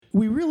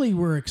we really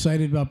were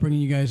excited about bringing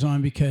you guys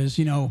on because,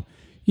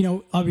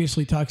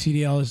 obviously Talk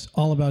CDL is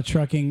all about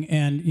trucking,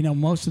 and,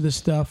 most of this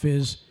stuff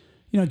is,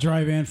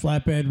 dry van,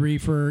 flatbed,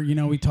 reefer,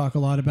 we talk a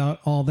lot about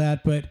all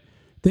that, but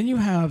then you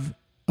have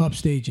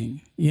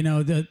upstaging,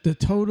 the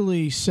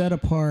totally set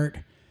apart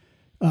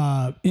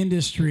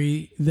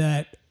industry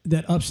that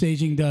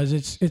upstaging does.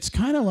 It's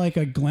kind of like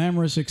a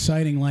glamorous,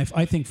 exciting life,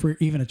 I think, for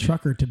even a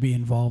trucker to be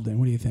involved in.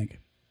 What do you think?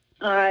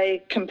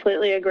 I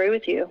completely agree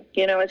with you.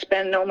 It's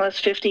been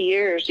almost 50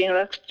 years,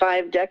 that's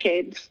 5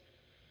 decades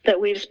that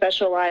we've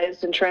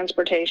specialized in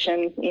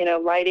transportation,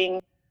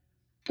 lighting,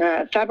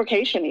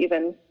 fabrication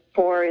even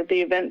for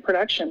the event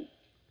production.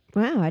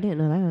 Wow, I didn't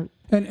know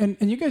that.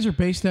 And you guys are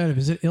based out of,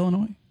 is it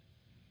Illinois?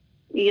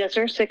 Yes,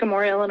 sir.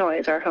 Sycamore, Illinois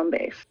is our home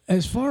base.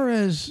 As far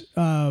as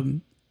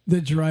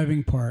the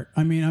driving part,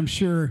 I mean, I'm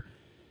sure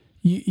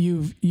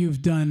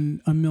you've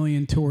done a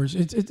million tours.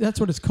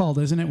 That's what it's called,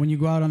 isn't it? When you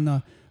go out on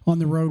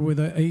the road with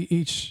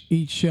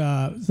each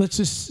let's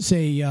just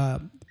say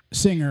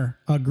singer,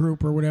 a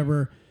group or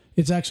whatever,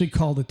 it's actually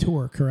called a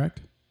tour,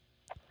 correct?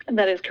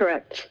 That is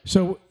correct.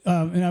 So,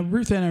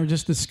 Ruth and I were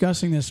just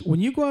discussing this. When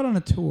you go out on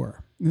a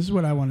tour, this is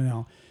what I want to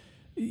know.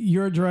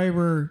 You're a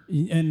driver,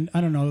 and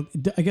I don't know,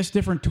 I guess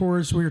different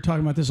tours, we were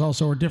talking about this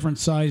also, are different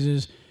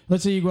sizes.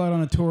 Let's say you go out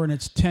on a tour and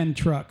it's 10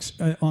 trucks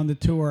on the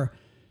tour.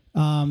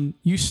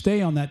 You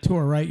stay on that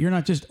tour, right? You're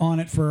not just on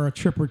it for a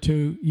trip or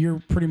two.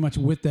 You're pretty much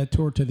with that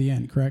tour to the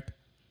end, correct?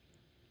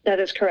 That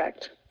is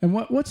correct. And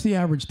what's the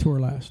average tour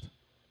last?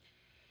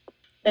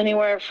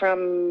 Anywhere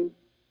from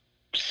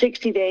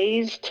 60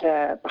 days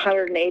to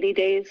 180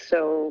 days,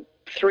 so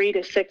 3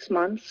 to 6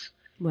 months.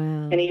 Wow.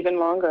 And even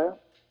longer.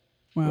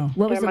 Wow.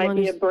 What was there might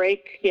be a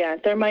break. Yeah,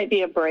 there might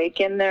be a break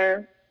in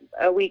there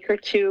a week or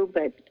two,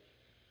 but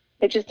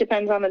it just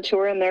depends on the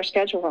tour and their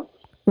schedule.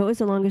 What was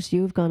the longest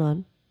you've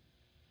gone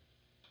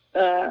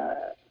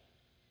on?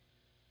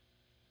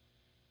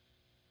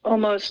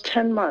 Almost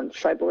 10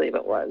 months, I believe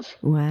it was.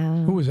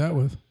 Wow. Who was that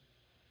with?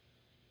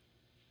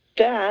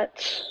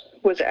 That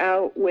was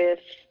out with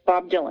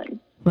Bob Dylan.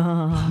 Oh,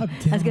 I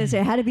was going to say,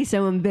 it had to be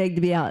someone big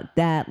to be out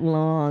that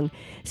long.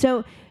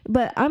 So,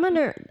 but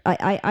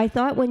I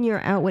thought when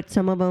you're out with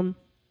some of them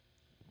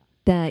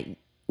that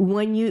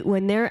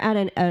when they're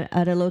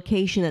at a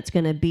location that's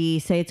going to be,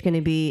 say it's going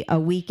to be a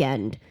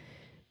weekend,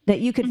 that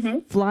you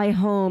could fly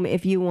home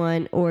if you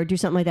want, or do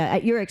something like that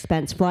at your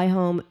expense, fly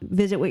home,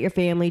 visit with your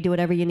family, do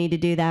whatever you need to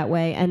do that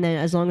way. And then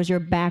as long as you're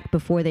back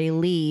before they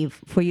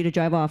leave for you to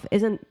drive off,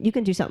 you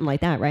can do something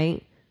like that,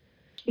 right?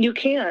 You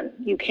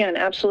can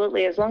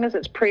absolutely, as long as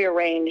it's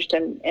prearranged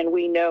and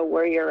we know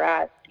where you're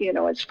at,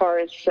 as far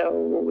as,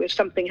 so if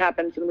something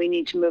happens and we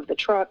need to move the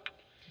truck,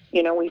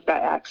 we've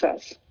got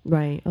access.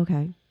 Right.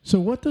 Okay. So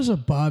what does a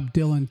Bob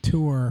Dylan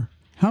tour,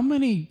 how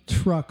many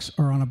trucks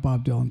are on a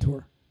Bob Dylan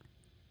tour?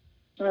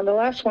 The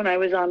last one I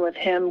was on with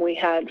him, we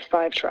had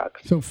 5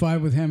 trucks. So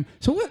 5 with him.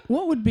 So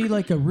what would be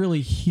like a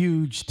really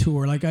huge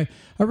tour? Like I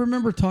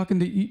remember talking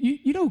to,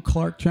 you know who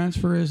Clark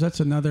Transfer is? That's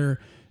another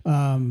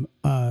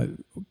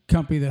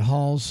company that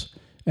hauls,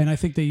 and I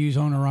think they use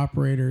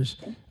owner-operators.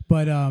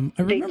 But I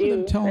remember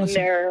them telling us...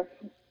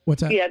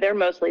 What's that? Yeah, they're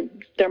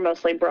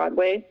mostly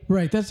Broadway.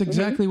 Right, that's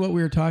exactly what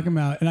we were talking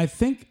about. And I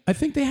think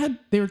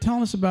they were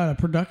telling us about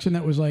a production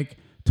that was like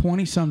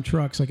 20-some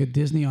trucks, like a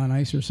Disney on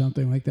Ice or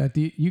something like that.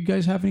 Do you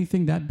guys have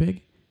anything that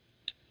big?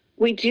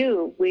 We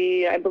do.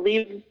 I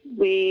believe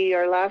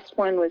our last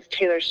one was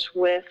Taylor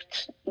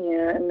Swift,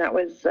 and that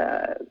was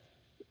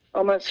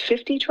almost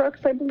 50 trucks,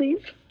 I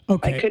believe.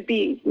 Okay.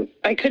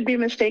 I could be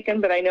mistaken,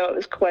 but I know it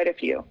was quite a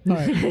few. All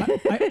right.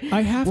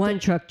 I have one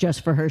truck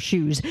just for her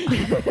shoes.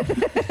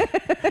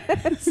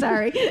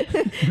 Sorry,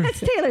 that's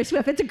Taylor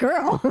Swift. It's a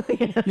girl.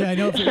 Yeah, I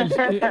know.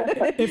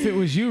 If it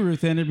was you,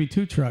 Ruth Ann, it'd be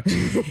 2 trucks.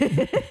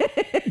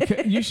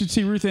 You should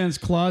see Ruth Ann's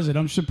closet.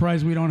 I'm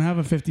surprised we don't have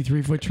a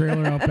 53-foot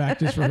trailer out back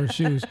just for her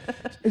shoes.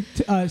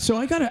 So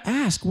I got to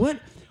ask,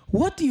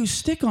 what do you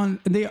stick on?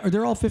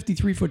 They're all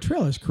 53-foot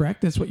trailers,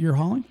 correct? That's what you're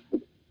hauling?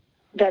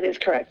 That is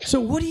correct. So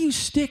what do you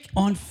stick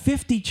on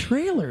 50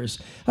 trailers?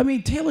 I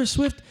mean, Taylor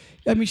Swift,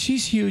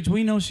 she's huge.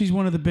 We know she's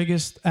one of the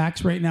biggest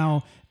acts right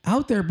now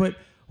out there, but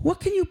what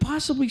can you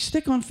possibly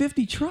stick on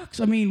 50 trucks?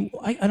 I mean,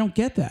 I don't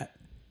get that.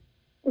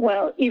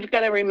 Well, you've got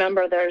to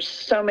remember there's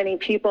so many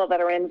people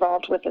that are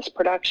involved with this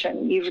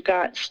production. You've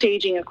got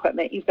staging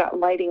equipment, you've got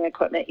lighting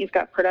equipment, you've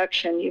got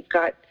production, you've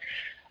got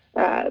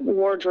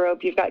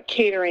wardrobe, you've got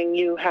catering,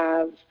 you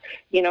have,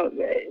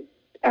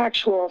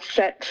 actual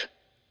set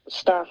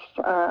stuff,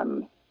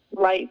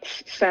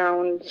 lights,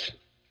 sounds,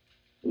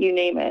 you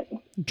name it.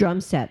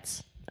 Drum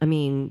sets.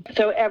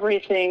 So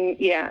everything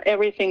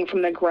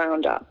from the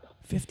ground up.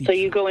 50 so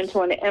you go into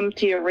an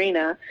empty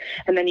arena,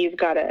 and then you've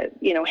got to,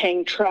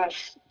 hang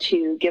truss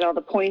to get all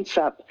the points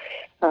up,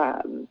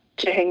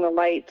 to hang the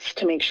lights,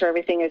 to make sure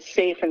everything is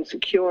safe and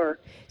secure,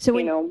 so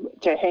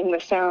to hang the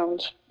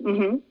sound.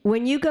 Mm-hmm.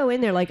 When you go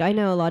in there, like I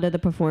know a lot of the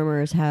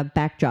performers have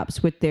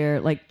backdrops with their,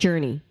 like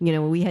Journey.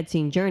 When we had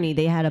seen Journey,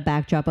 they had a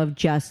backdrop of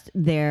just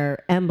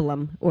their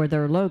emblem or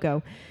their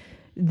logo.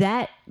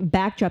 that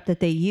backdrop that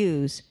they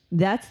use,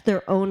 that's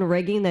their own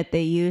rigging that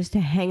they use to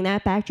hang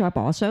that backdrop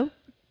also?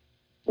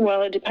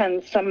 Well, it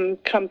depends. Some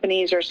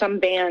companies or some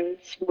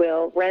bands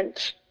will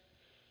rent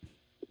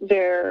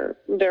their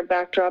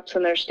backdrops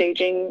and their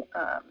staging.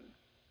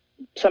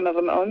 Some of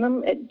them own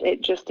them.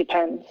 It just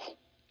depends.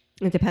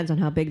 It depends on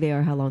how big they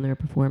are, how long they're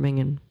performing,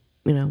 and,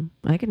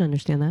 I can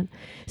understand that.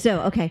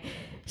 So, okay.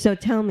 So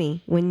tell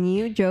me, when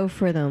you drove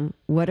for them,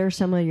 what are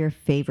some of your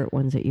favorite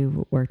ones that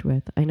you've worked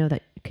with? I know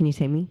that. Can you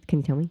tell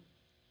me?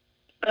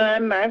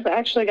 I've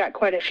actually got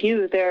quite a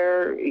few.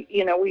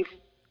 We've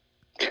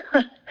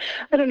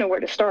I don't know where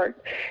to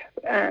start.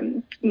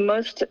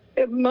 Most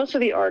of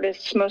the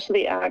artists, most of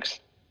the acts,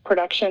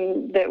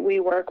 production that we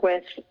work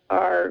with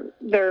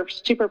they're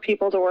super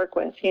people to work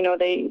with.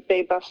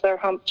 They bust their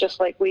hump just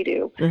like we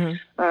do.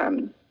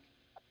 Mm-hmm.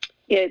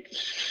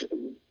 It's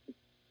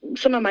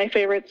some of my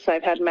favorites.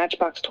 I've had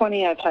Matchbox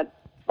 20. I've had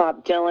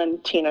Bob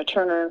Dylan, Tina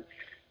Turner.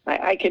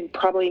 I could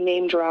probably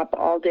name drop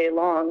all day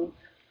long.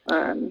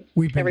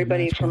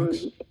 Everybody from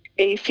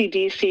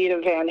AC/DC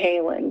to Van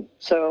Halen.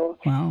 So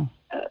wow.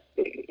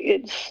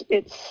 It's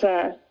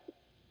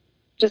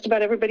just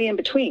about everybody in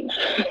between.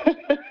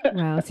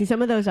 Wow. See,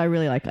 some of those I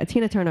really like.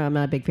 Tina Turner I'm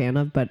not a big fan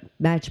of, but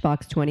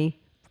Matchbox 20,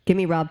 give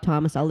me Rob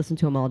Thomas. I'll listen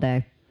to him all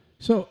day.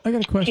 So I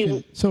got a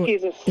question.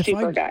 He's a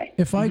super guy.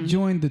 If I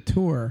joined the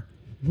tour,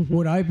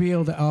 would I be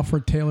able to offer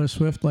Taylor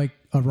Swift like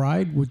a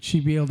ride? Would she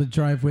be able to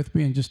drive with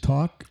me and just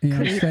talk,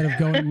 instead of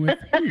going with?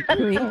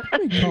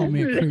 Call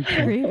me a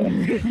creep.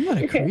 I'm not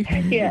a creep.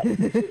 Yeah.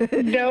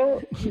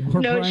 No.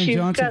 Or no. Brian She's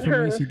Johnson got from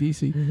her.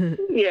 AC/DC.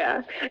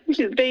 Yeah.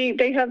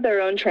 They have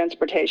their own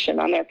transportation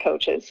on their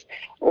coaches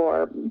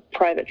or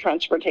private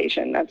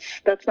transportation.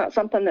 That's not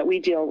something that we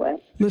deal with.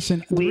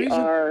 Listen,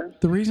 the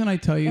reason I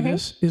tell you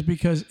this is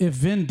because if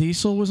Vin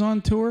Diesel was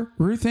on tour,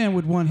 Ruth Ann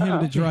would want him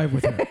to drive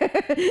with her.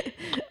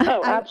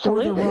 Oh,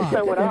 absolutely.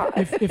 So would I.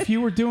 If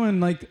you were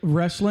doing like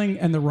wrestling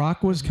and The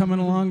Rock was coming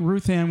along,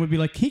 Ruth Ann would be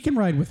like, he can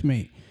ride with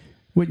me.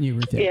 Wouldn't you,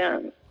 Ruth Ann?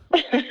 Yeah.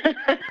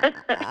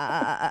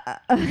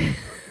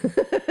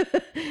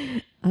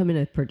 I'm in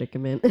a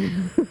predicament.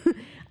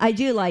 I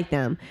do like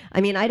them.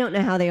 I mean, I don't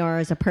know how they are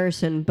as a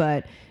person,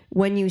 but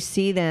when you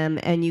see them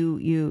and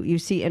you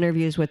see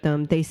interviews with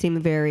them, they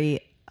seem very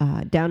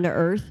down to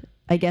earth.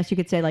 I guess you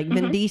could say like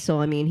Vin Diesel.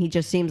 I mean, he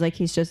just seems like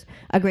he's just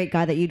a great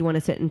guy that you'd want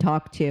to sit and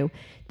talk to.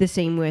 The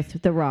same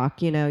with The Rock,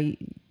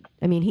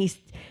 I mean, did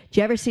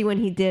you ever see when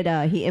he did,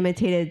 he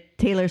imitated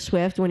Taylor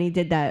Swift when he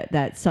did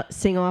that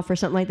sing off or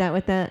something like that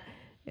with that?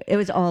 It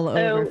was all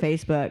over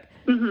Facebook.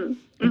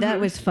 Mm-hmm.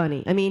 That was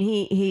funny. I mean,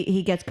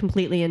 he gets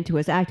completely into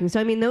his acting. So,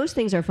 I mean, those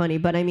things are funny,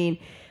 but I mean,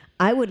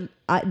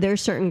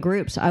 there's certain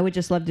groups I would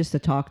just love just to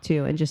talk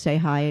to and just say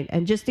hi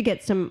and just to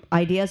get some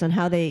ideas on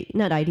how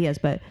not ideas,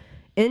 but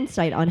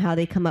insight on how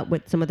they come up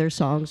with some of their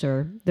songs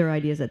or their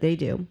ideas that they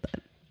do.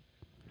 But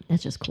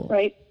that's just cool.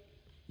 Right.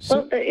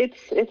 Well,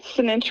 it's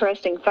an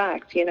interesting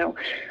fact, in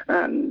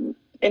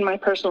my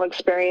personal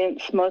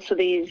experience, most of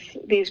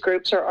these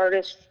groups or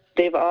artists,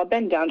 they've all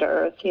been down to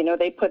earth.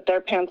 They put their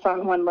pants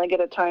on one leg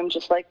at a time,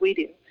 just like we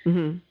do.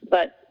 Mm-hmm.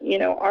 But,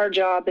 our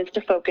job is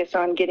to focus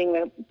on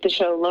getting the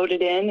show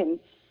loaded in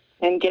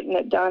and getting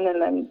it done and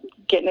then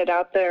getting it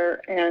out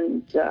there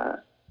and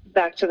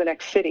back to the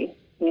next city,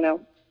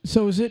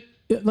 So is it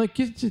like,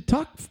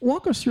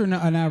 walk us through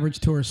an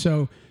average tour.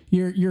 So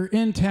you're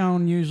in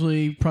town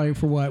usually probably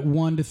for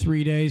 1 to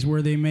 3 days,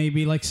 where they may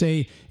be like,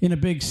 say, in a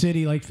big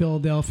city like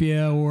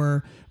Philadelphia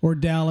or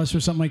Dallas or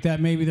something like that.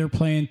 Maybe they're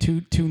playing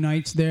two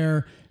nights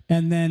there,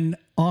 and then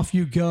off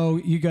you go.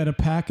 You got to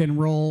pack and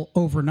roll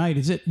overnight.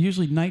 Is it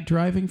usually night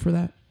driving for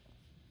that?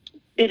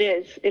 It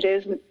is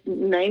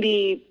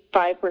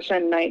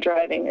 95% night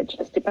driving. It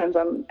just depends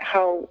on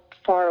how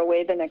far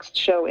away the next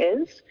show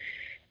is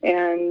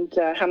and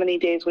how many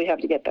days we have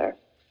to get there.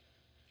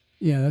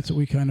 Yeah, that's what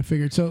we kind of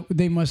figured. So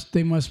they must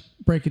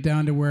break it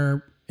down to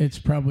where it's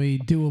probably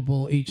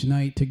doable each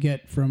night to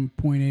get from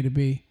point A to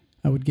B,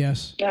 I would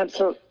guess.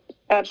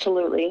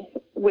 Absolutely.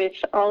 With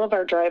all of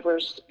our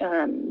drivers,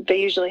 they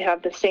usually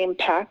have the same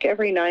pack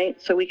every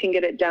night, so we can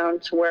get it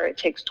down to where it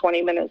takes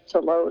 20 minutes to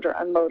load or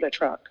unload a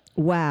truck.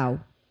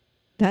 Wow.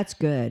 That's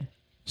good.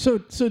 So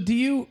do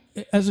you,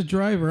 as a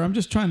driver, I'm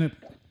just trying to,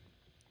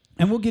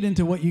 and we'll get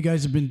into what you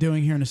guys have been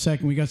doing here in a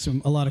second. We got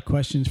a lot of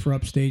questions for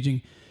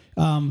upstaging.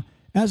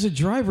 As a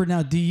driver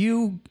now, do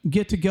you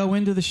get to go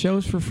into the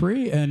shows for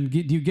free, and do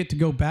you get to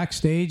go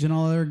backstage and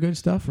all other good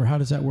stuff, or how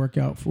does that work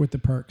out with the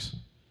perks?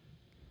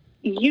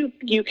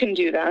 You can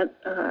do that.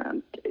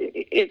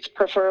 It's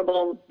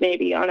preferable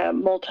maybe on a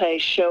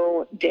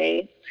multi-show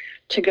day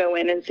to go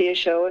in and see a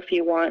show if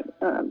you want.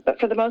 But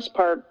for the most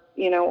part,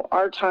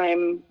 our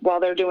time while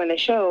they're doing the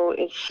show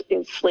is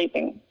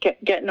sleeping,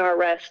 getting our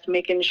rest,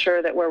 making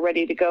sure that we're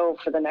ready to go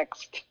for the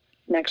next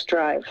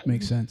drive.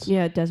 Makes sense.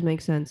 Yeah, it does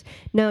make sense.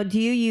 Now, do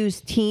you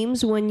use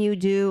teams when you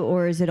do,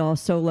 or is it all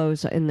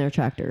solos in their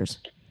tractors?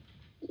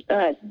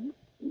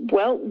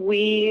 Well,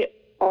 we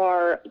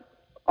are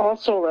all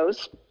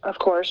solos, of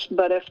course,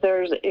 but if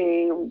there's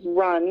a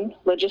run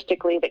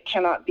logistically that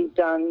cannot be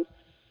done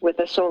with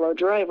a solo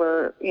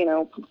driver,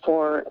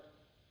 for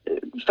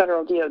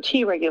federal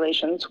DOT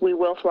regulations, we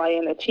will fly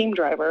in a team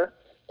driver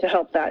to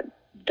help that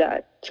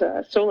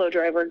solo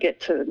driver get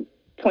to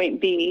point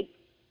B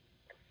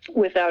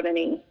without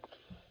any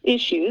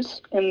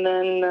issues, and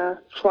then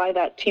fly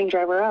that team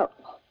driver out.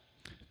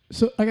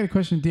 So I got a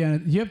question,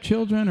 Deanna. Do you have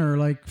children or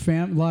like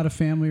a lot of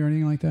family or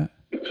anything like that?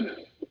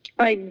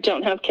 I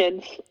don't have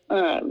kids.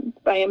 I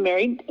am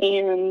married,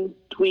 and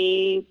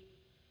we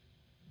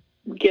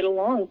get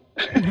along.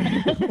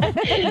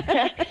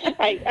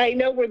 I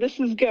know where this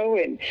is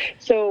going.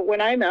 So when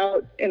I'm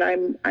out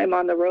and I'm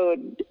on the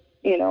road,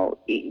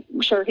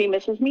 sure, he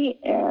misses me,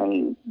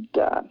 and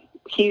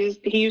he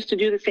used to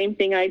do the same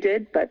thing I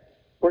did, but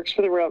works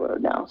for the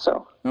railroad now.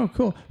 So. Oh,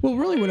 cool. Well,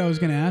 really, what I was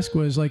going to ask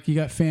was, like, you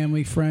got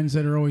family, friends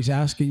that are always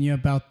asking you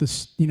about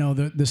this,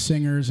 the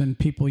singers and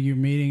people you're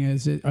meeting.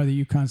 Are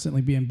you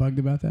constantly being bugged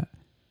about that?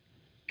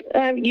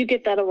 You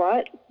get that a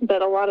lot,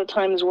 but a lot of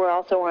times we're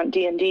also on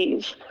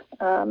D&Ds,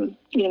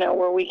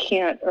 where we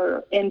can't,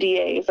 or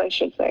NDAs, I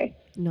should say.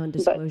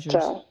 Non-disclosures.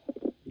 But,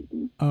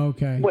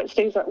 okay. What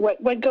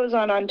goes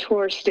on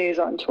tour stays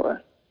on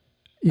tour.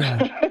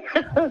 Yeah.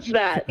 How's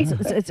that?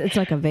 It's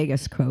like a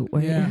Vegas quote.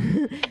 Right? Yeah.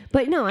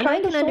 But no, and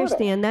I can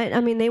understand that. I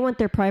mean, they want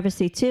their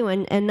privacy too.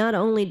 And not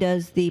only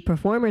does the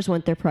performers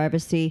want their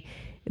privacy,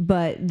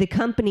 but the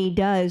company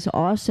does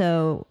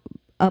also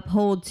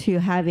uphold to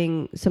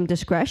having some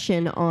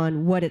discretion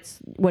on what it's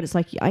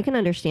like. I can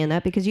understand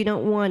that, because you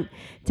don't want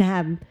to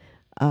have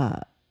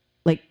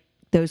like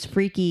those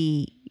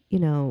freaky,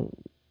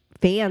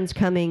 fans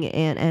coming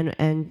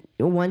and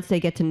once they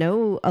get to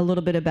know a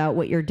little bit about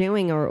what you're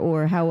doing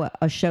or how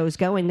a show's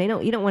going,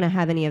 you don't want to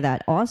have any of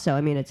that also.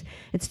 I mean, it's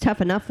tough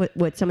enough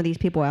with some of these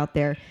people out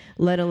there,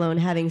 let alone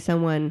having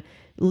someone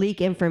leak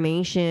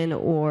information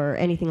or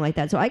anything like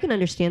that. So I can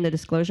understand the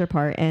disclosure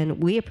part,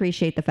 and we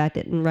appreciate the fact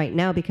that right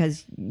now,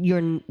 because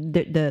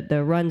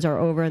the runs are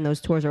over and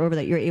those tours are over,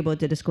 that you're able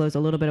to disclose a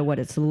little bit of what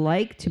it's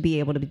like to be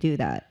able to do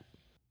that.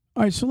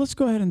 All right, so let's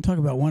go ahead and talk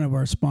about one of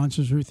our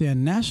sponsors, Ruth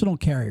Ann, National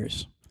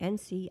Carriers.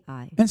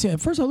 NCI.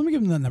 First of all, let me give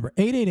them the number,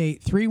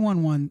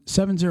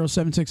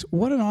 888-311-7076.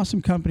 What an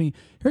awesome company.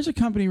 Here's a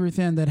company, Ruth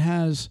Ann, that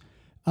has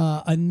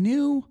a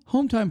new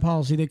home time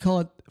policy. They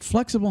call it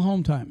flexible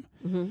home time.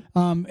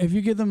 Mm-hmm. If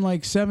you give them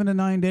like 7 to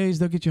 9 days,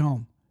 they'll get you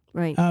home.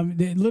 Right.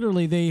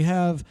 They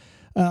have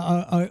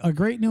a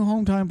great new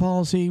home time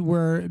policy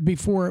where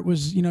before it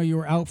was, you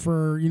were out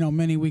for,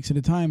 many weeks at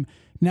a time.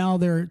 Now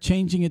they're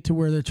changing it to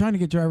where they're trying to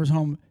get drivers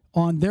home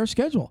on their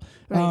schedule.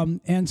 Right.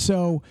 And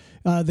so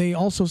they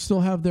also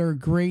still have their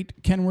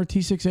great Kenworth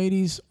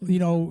T680s,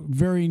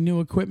 very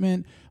new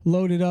equipment,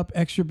 loaded up,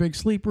 extra big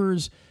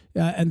sleepers,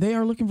 and they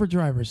are looking for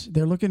drivers.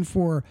 They're looking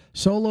for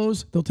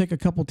solos. They'll take a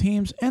couple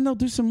teams, and they'll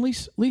do some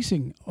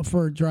leasing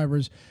for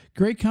drivers.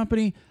 Great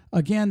company.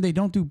 Again, they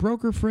don't do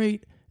broker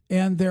freight.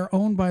 And they're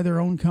owned by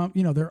their own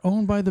they're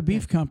owned by the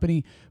beef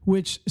company,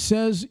 which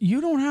says you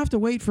don't have to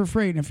wait for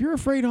freight. And if you're a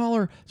freight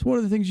hauler, it's one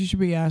of the things you should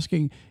be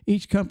asking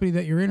each company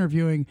that you're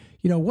interviewing,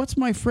 what's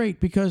my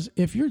freight? Because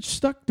if you're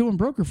stuck doing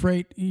broker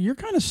freight, you're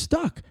kind of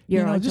stuck.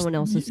 You're on someone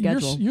else's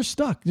schedule. You're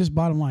stuck, just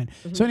bottom line.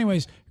 Mm-hmm. So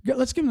anyways,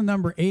 let's give them the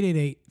number,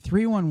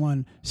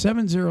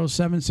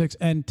 888-311-7076,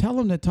 and tell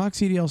them that Talk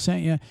CDL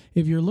sent you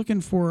if you're looking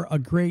for a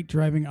great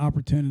driving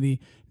opportunity.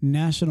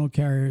 National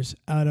Carriers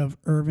out of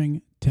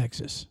Irving,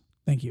 Texas.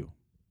 Thank you.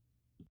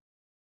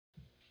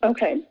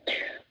 Okay.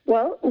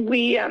 Well,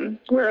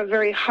 we're a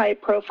very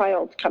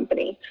high-profile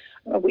company.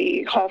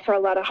 We haul for a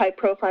lot of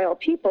high-profile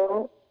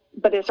people,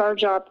 but it's our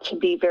job to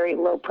be very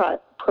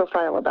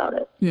low-profile about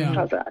it. Yeah.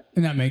 How's that?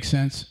 And that makes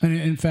sense. And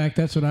in fact,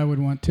 that's what I would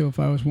want too if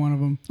I was one of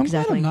them.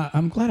 Exactly.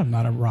 I'm glad I'm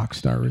not a rock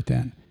star, Ruth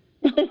Ann.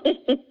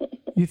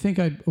 You think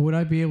would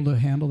I be able to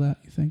handle that?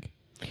 You think?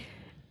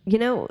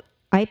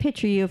 I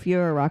picture you, if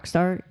you're a rock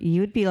star,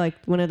 you would be like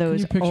one of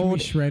those Can you picture me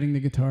shredding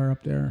the guitar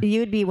up there? You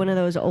would be one of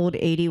those old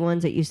 80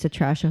 ones that used to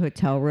trash a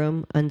hotel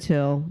room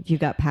until you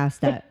got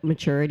past that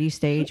maturity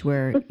stage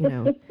where,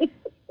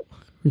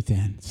 Ruth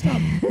Ann,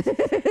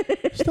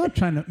 stop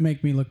trying to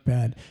make me look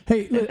bad.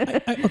 Hey,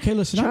 okay,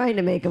 listen. Trying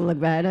to make him look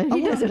bad.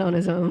 He does it on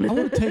his own. I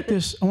want to take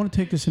this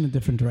in a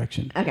different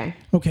direction. Okay.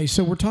 Okay,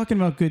 so we're talking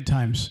about good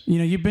times.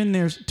 You've been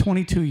there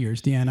 22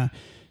 years, Deanna.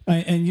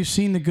 And you've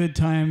seen the good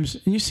times,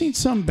 and you've seen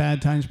some bad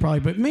times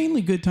probably, but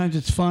mainly good times.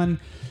 It's fun.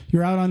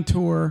 You're out on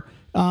tour.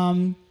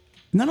 And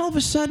then all of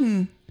a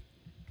sudden,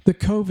 the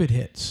COVID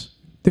hits.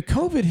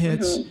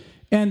 Mm-hmm.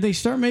 And they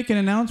start making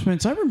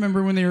announcements. I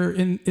remember when they were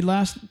in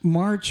last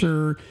March,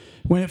 or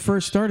when it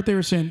first started, they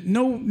were saying,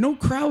 no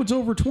crowds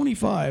over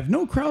 25,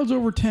 no crowds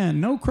over 10,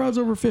 no crowds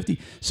over 50.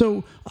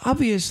 So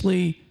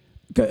obviously,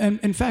 and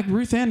in fact,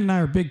 Ruth Ann and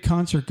I are big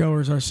concert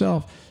goers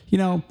ourselves.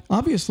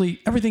 Obviously,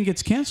 everything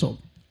gets canceled.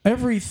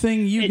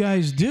 Everything you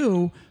guys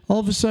do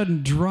all of a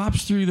sudden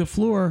drops through the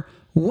floor.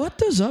 What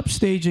does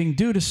upstaging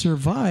do to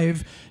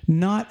survive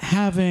not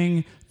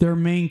having their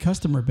main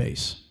customer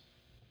base?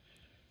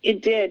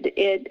 It did.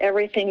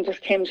 Everything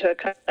just came to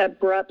an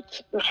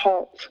abrupt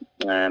halt.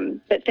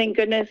 But thank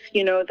goodness,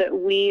 that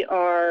we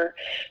are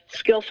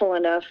skillful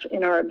enough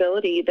in our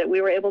ability that we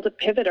were able to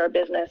pivot our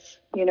business,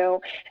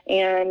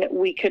 and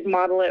we could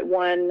model it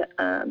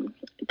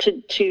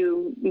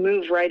to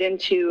move right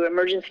into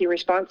emergency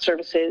response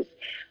services,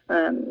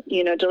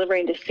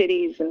 delivering to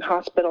cities and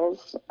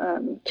hospitals,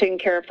 taking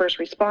care of first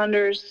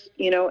responders,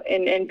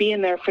 and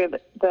being there for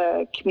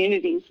the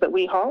communities that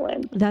we haul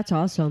in. That's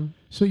awesome.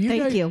 So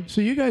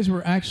you guys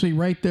were actually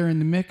right there in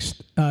the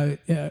mix,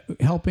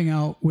 helping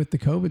out with the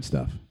COVID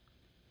stuff.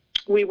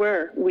 We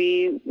were.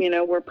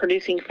 We're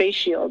producing face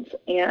shields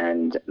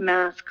and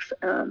masks,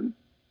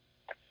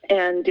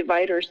 and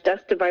dividers,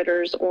 dust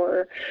dividers,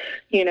 or,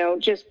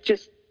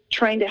 just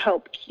trying to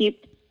help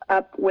keep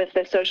up with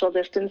the social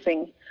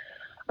distancing,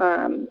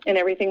 and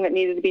everything that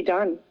needed to be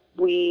done.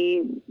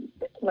 We,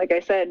 like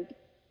I said,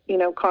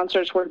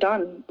 concerts were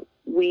done.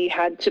 We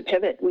had to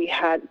pivot. We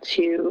had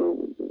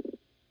to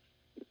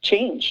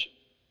change.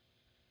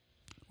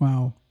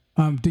 Wow.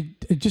 Did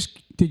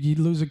you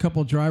lose a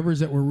couple drivers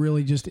that were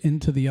really just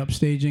into the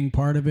upstaging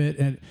part of it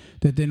and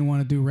that didn't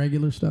want to do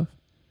regular stuff?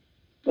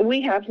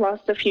 We have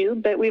lost a few,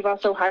 but we've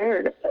also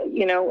hired,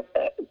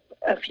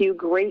 a few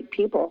great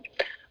people.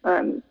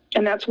 And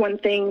that's one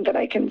thing that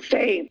I can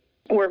say.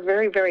 We're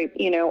very, very,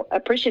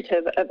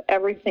 appreciative of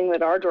everything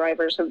that our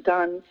drivers have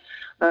done,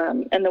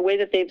 and the way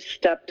that they've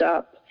stepped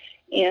up,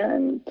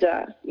 and,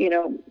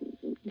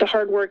 the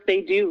hard work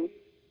they do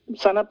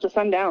sun up to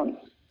sundown.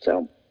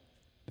 So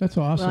that's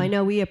awesome. Well, I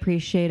know we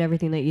appreciate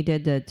everything that you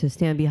did to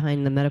stand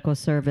behind the medical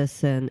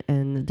service and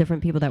the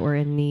different people that were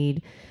in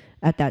need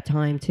at that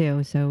time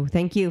too. So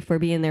thank you for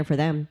being there for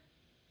them.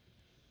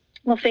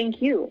 Well,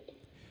 thank you.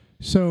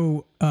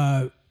 So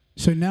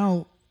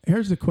now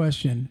here's the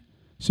question.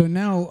 So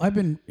now I've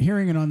been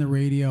hearing it on the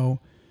radio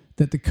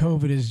that the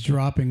COVID is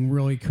dropping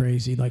really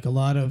crazy. Like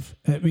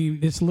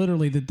it's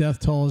literally the death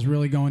toll is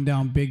really going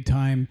down big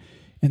time.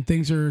 And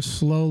things are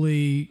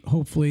slowly,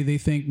 hopefully, they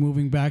think,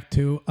 moving back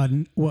to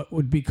what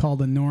would be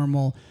called a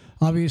normal.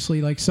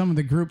 Obviously, like some of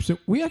the groups that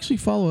we actually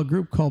follow a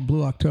group called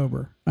Blue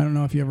October. I don't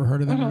know if you ever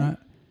heard of them or not.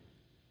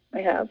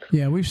 I have.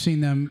 Yeah, we've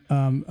seen them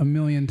a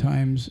million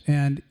times,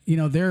 and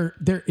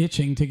they're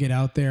itching to get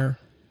out there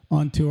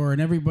on tour,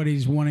 and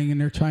everybody's wanting, and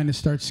they're trying to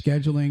start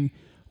scheduling.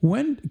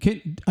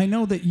 I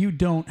know that you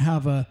don't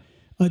have a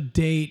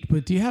date,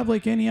 but do you have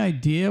like any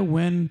idea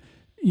when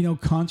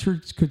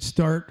concerts could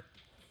start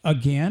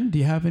again? Do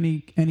you have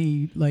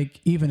any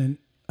like even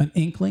an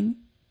inkling?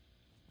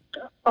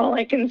 All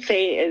I can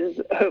say is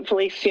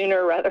hopefully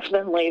sooner rather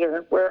than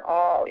later. We're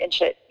all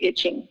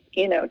itching,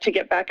 to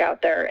get back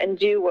out there and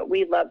do what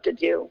we love to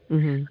do.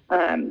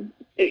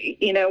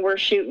 Mm-hmm. We're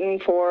shooting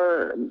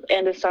for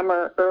end of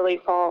summer,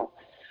 early fall,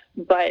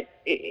 but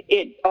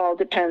it all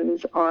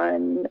depends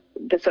on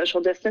the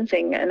social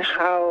distancing and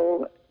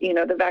how,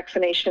 the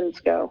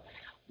vaccinations go.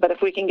 But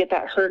if we can get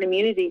that herd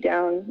immunity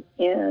down,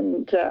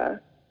 and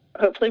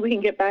hopefully we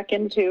can get back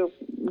into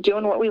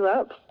doing what we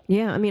love.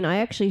 Yeah, I mean, I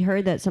actually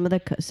heard that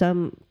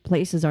some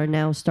places are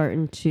now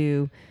starting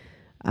to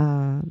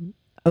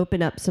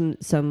open up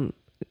some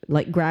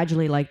like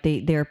gradually, like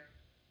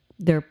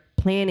they're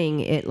planning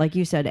it, like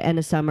you said, end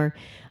of summer.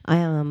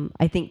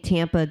 I think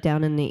Tampa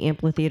down in the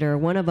amphitheater,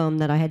 one of them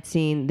that I had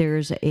seen,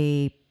 there's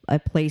a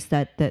place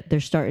that they're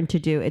starting to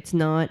do. It's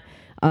not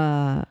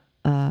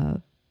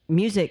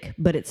music,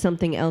 but it's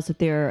something else that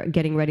they're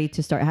getting ready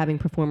to start having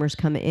performers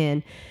come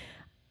in.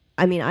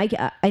 I mean, I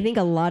think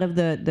a lot of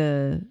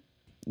the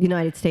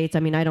United States, I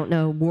mean, I don't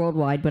know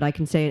worldwide, but I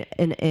can say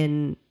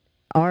in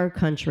our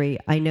country,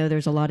 I know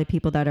there's a lot of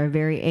people that are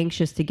very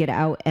anxious to get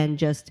out and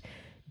just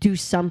do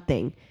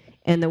something.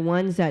 And the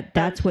ones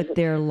that's what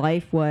their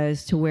life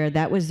was, to where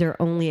that was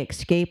their only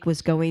escape,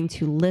 was going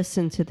to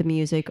listen to the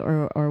music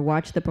or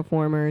watch the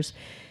performers,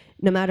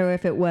 no matter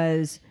if it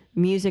was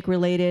music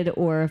related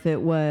or if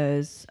it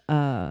was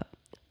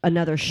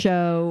another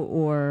show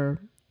or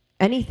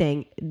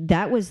anything.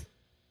 That was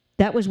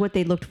what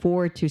they looked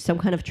forward to, some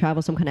kind of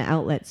travel, some kind of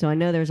outlet. So I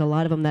know there's a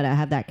lot of them that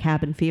have that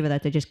cabin fever,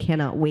 that they just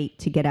cannot wait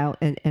to get out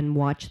and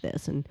watch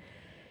this. And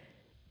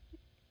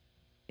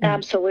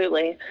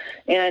absolutely.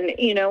 And,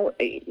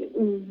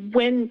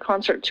 when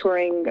concert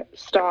touring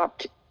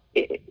stopped,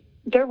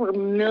 there were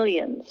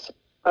millions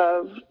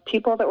of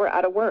people that were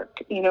out of work.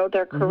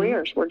 Their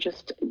careers were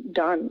just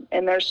done,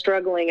 and they're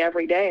struggling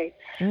every day.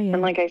 Oh, yeah.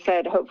 And like I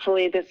said,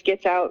 hopefully this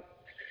gets out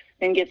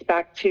and gets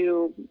back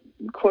to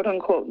quote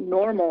unquote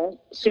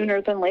normal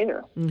sooner than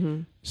later.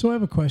 Mm-hmm. So I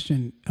have a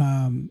question.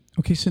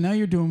 Okay, so now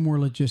you're doing more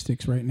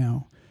logistics right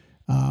now.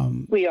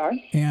 We are.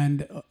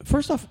 And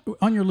first off,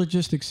 on your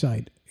logistics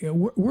side,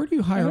 where do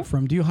you hire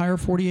from? Do you hire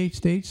 48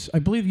 states? I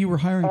believe you were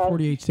hiring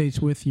 48 states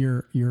with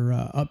your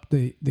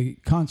the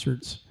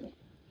concerts.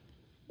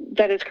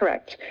 That is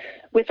correct.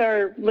 With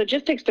our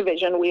logistics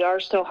division, we are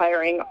still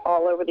hiring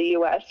all over the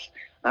U.S.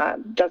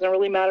 Doesn't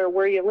really matter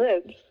where you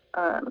live.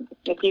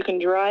 If you can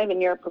drive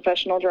and you're a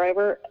professional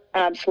driver,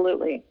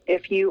 absolutely.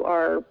 If you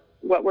are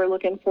what we're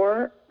looking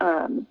for,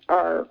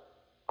 are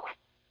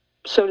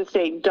so to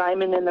say,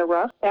 diamond in the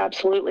rough,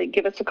 absolutely,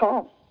 give us a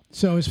call.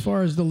 So as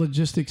far as the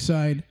logistics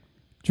side,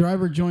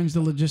 driver joins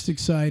the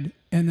logistics side,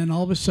 and then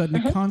all of a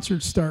sudden the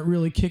concerts start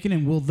really kicking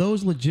in. Will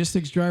those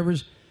logistics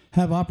drivers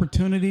have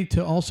opportunity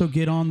to also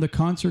get on the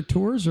concert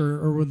tours,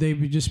 or would they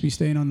just be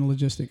staying on the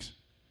logistics?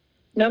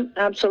 No,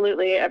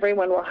 absolutely.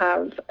 Everyone will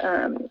have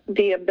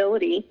the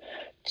ability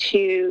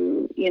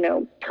to,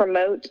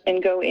 promote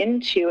and go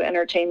into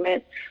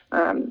entertainment.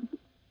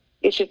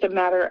 It's just a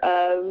matter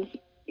of,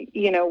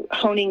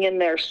 honing in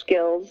their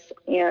skills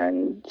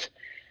and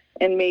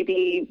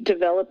maybe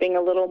developing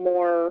a little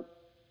more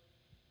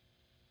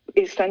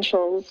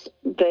essentials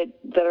that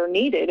are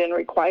needed and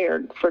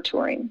required for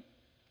touring.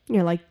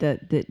 Yeah, like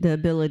the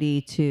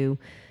ability to,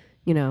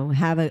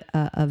 have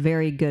a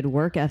very good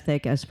work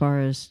ethic as far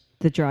as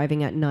the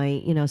driving at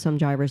night. Some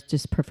drivers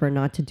just prefer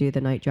not to do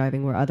the night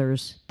driving, where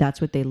others,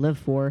 that's what they live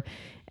for.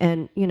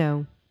 And,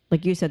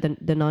 like you said,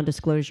 the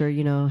non-disclosure,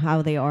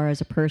 how they are as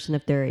a person,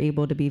 if they're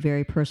able to be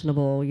very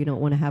personable. You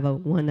don't want to have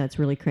one that's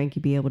really cranky,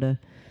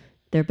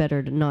 they're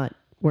better to not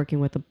working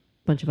with a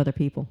bunch of other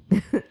people.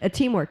 A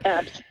teamwork.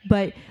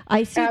 But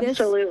I see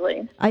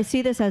absolutely. I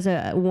see this as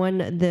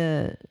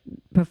the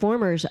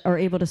performers are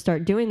able to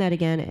start doing that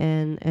again,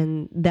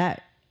 and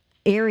that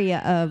area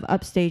of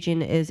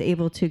upstaging is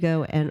able to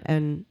go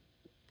and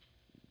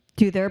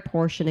do their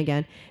portion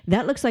again.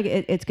 That looks like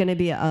it's going to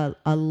be a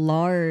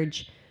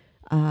large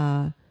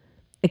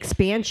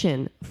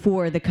expansion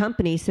for the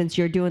company, since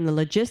you're doing the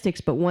logistics.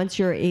 But once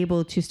you're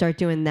able to start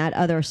doing that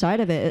other side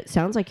of it, it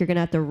sounds like you're going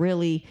to have to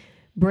really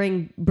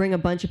bring a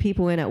bunch of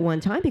people in at one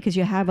time, because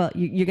you're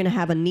going to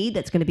have a need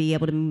that's going to be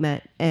able to be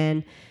met,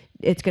 and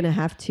it's going to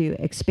have to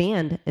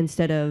expand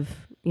instead of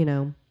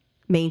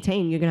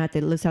maintain. You're going to have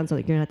to. It sounds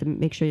like you're going to have to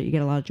make sure that you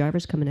get a lot of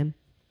drivers coming in.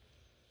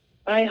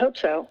 I hope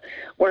so.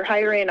 We're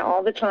hiring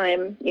all the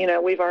time.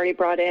 We've already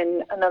brought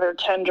in another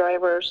 10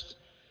 drivers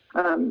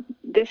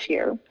this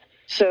year.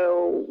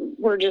 So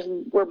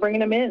we're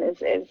bringing them in as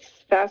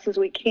fast as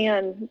we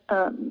can.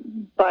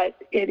 But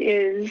it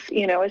is,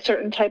 a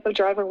certain type of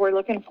driver we're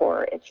looking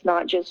for. It's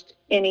not just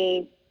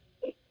any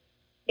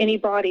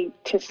body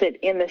to sit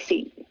in the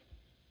seat.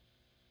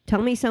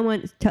 Tell me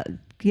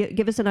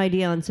give us an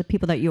idea on some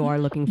people that you are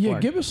looking for. Yeah,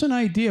 give us an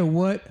idea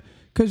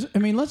because,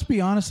 let's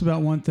be honest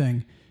about one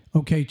thing.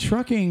 Okay,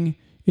 trucking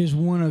is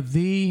one of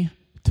the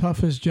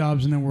toughest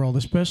jobs in the world,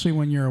 especially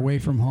when you're away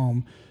from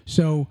home.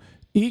 So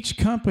each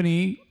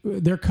company,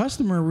 their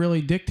customer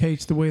really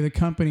dictates the way the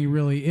company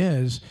really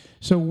is.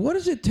 So what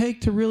does it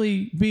take to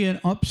really be an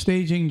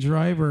upstaging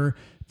driver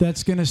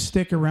that's going to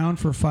stick around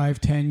for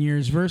 5-10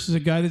 years versus a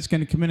guy that's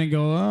going to come in and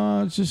go,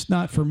 oh, it's just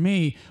not for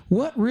me?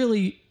 What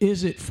really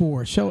is it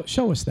for? Show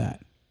us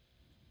that.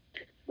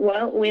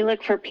 Well, we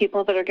look for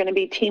people that are going to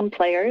be team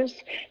players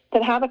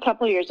that have a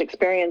couple years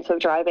experience of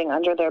driving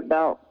under their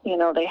belt.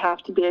 They have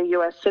to be a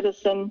U.S.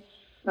 citizen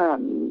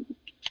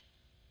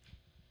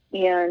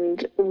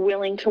and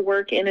willing to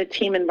work in a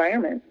team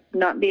environment,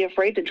 not be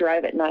afraid to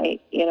drive at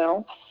night,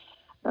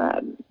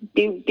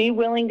 be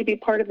willing to be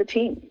part of the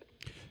team.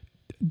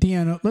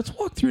 Deanna, let's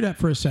walk through that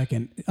for a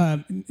second.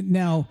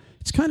 Now,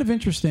 it's kind of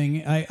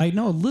interesting. I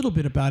know a little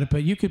bit about it,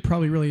 but you could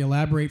probably really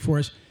elaborate for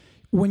us.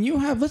 When you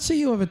have, let's say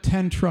you have a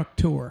 10 truck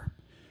tour,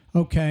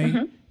 okay?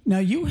 Mm-hmm. Now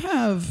you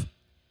have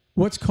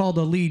what's called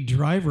a lead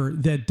driver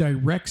that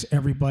directs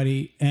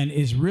everybody and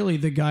is really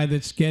the guy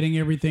that's getting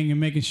everything and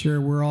making sure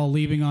we're all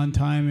leaving on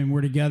time and we're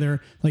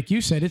together. Like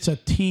you said, it's a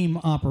team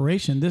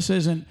operation. This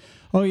isn't,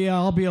 oh yeah,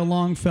 I'll be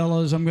along,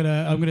 fellas. I'm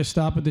gonna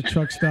stop at the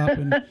truck stop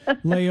and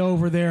lay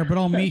over there, but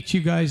I'll meet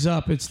you guys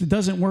up. It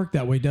doesn't work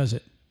that way, does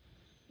it?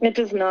 It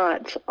does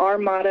not. Our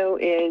motto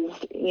is,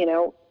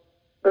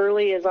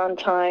 early is on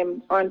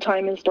time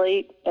is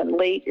late, and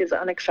late is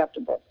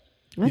unacceptable.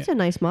 That's a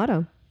nice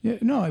motto. Yeah,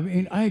 no,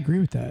 I agree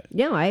with that.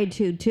 Yeah, I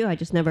do too. I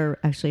just never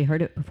actually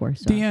heard it before.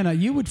 So. Deanna,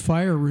 you would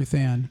fire Ruth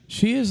Ann.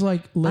 She is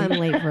like late. I'm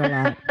late for a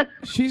lot.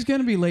 She's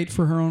going to be late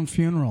for her own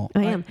funeral.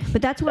 I am.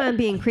 But that's why I'm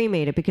being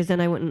cremated, because then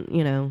I wouldn't,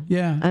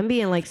 Yeah. I'm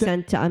being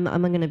sent to, I'm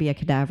going to be a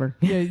cadaver.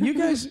 Yeah, you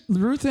guys,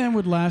 Ruth Ann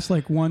would last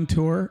like one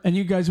tour, and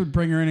you guys would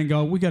bring her in and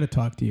go, we got to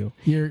talk to you.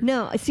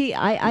 No, see,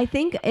 I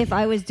think if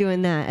I was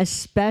doing that,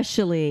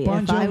 especially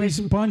Bon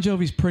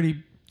Jovi's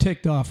pretty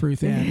ticked off,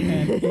 Ruth Ann,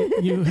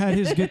 and you had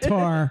his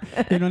guitar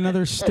in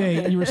another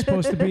state. You were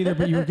supposed to be there,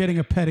 but you were getting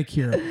a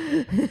pedicure.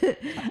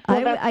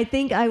 I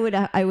think I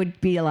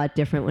would be a lot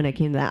different when it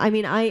came to that.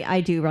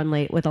 I do run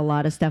late with a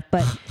lot of stuff,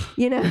 but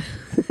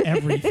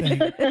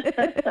everything.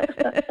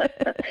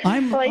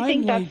 I'm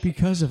late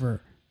because of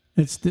her.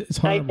 It's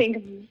horrible.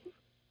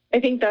 I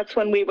think that's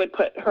when we would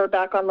put her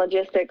back on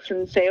logistics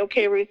and say,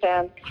 okay, Ruth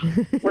Ann,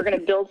 we're going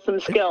to build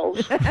some skills.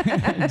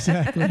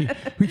 Exactly.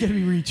 We got to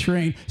be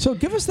retrained. So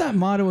give us that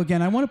motto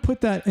again. I want to put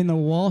that in the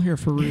wall here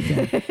for Ruth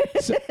Ann.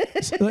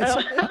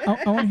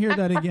 I want to hear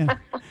that again.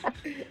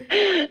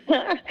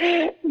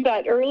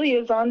 That early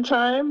is on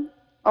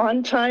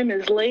time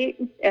is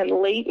late, and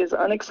late is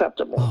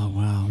unacceptable. Oh,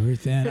 wow,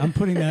 Ruth Ann. I'm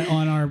putting that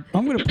on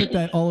I'm going to put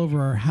that all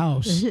over our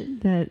house.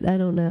 I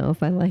don't know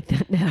if I like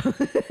that now.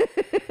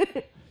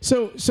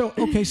 So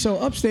okay. So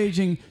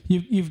upstaging,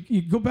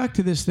 you go back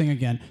to this thing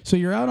again. So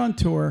you're out on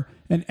tour,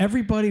 and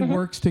everybody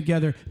works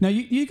together. Now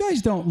you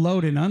guys don't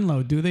load and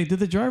unload, do they? Do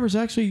the drivers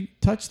actually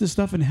touch the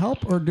stuff and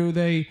help, or do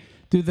they?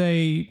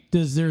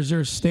 Does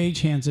there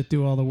stage hands that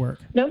do all the work?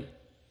 Nope.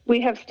 We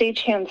have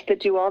stage hands that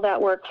do all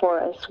that work for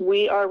us.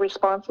 We are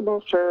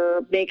responsible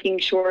for making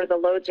sure the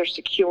loads are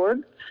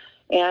secured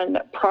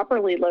and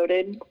properly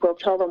loaded. We'll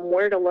tell them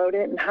where to load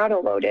it and how to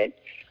load it.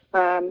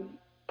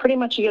 Pretty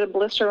much you get a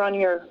blister on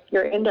your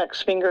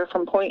index finger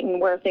from pointing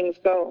where things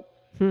go.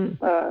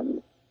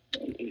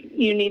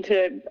 You need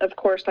to, of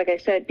course, like I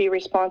said, be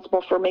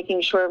responsible for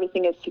making sure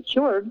everything is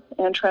secured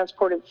and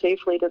transported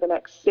safely to the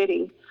next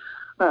city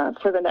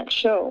for the next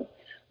show.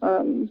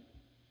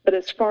 But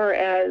as far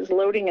as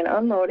loading and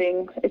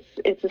unloading,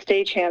 it's a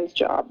stagehand's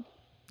job.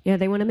 Yeah,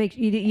 they want to make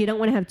you don't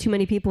want to have too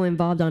many people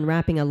involved on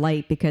wrapping a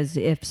light, because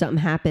if something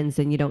happens,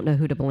 then you don't know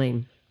who to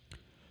blame.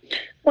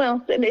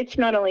 Well, it's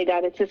not only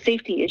that, it's a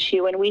safety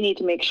issue, and we need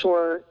to make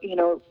sure,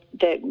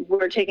 that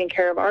we're taking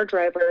care of our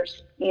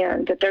drivers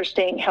and that they're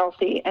staying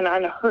healthy and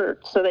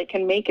unhurt so they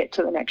can make it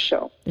to the next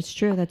show. It's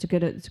true. It's a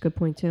good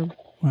point too.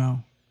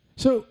 Wow.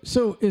 So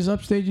is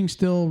upstaging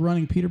still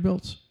running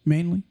Peterbilts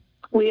mainly?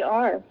 We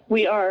are.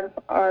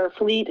 Our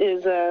fleet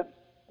is a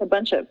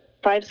bunch of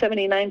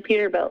 579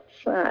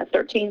 Peterbilts,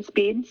 13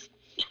 speeds.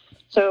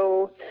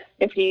 So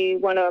if you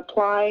want to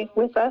apply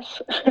with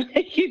us,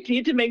 you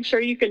need to make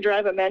sure you can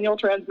drive a manual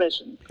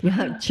transmission.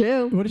 Yeah,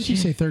 true. What did she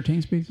say?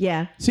 13 speeds?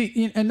 Yeah.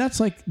 See, and that's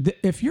like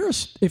if you're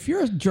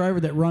a driver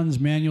that runs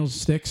manual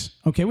sticks.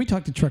 Okay, we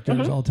talk to truck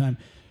drivers all the time.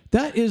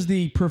 That is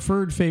the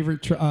preferred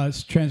favorite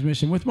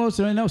transmission. With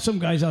most, I know some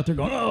guys out there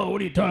going, "Oh, what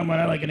are you talking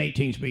about? I like an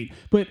 18-speed."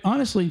 But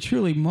honestly,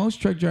 truly,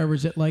 most truck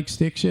drivers that like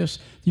stick shifts,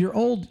 your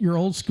old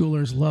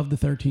schoolers love the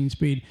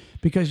 13-speed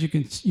because you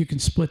can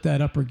split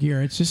that upper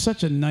gear. It's just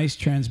such a nice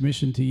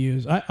transmission to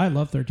use. I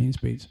love 13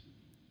 speeds.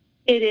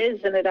 It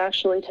is, and it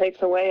actually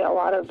takes away a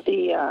lot of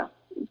the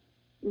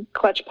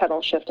clutch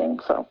pedal shifting.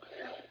 So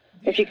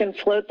if you can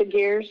float the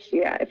gears,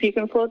 a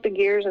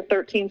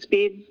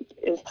 13-speed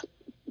is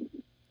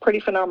pretty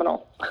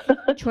phenomenal.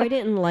 Troy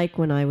didn't like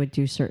when I would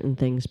do certain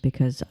things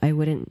because I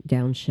wouldn't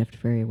downshift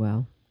very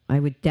well. I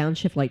would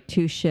downshift like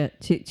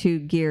two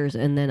gears,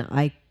 and then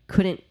I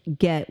couldn't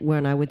get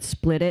when I would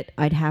split it.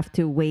 I'd have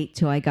to wait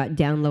till I got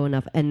down low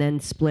enough and then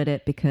split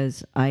it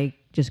because I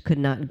just could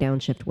not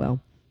downshift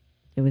well.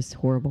 It was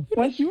horrible.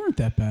 You weren't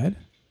that bad.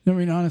 I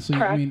mean, honestly.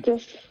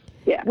 Practice.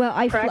 Yeah. Well,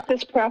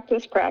 practice.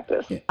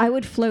 I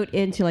would float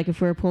into, like,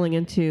 if we were pulling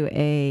into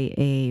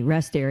a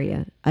rest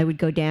area, I would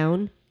go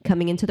down.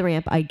 Coming into the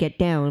ramp, I'd get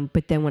down,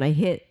 but then when I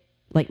hit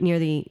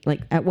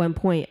at one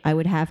point, I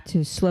would have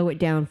to slow it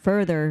down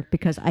further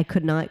because I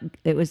could not.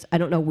 I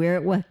don't know where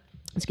it was.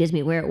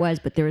 Where it was,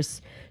 but there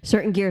was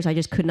certain gears I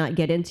just could not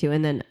get into,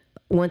 and then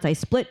once I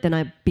split, then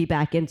I'd be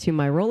back into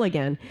my roll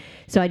again.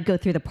 So I'd go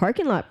through the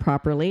parking lot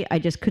properly. I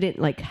just couldn't,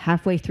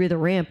 halfway through the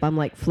ramp, I'm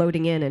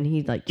floating in, and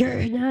he's like,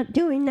 "You're not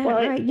doing that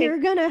right. You're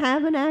going to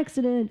have an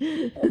accident."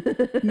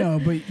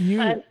 No, but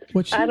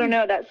I don't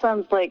know. That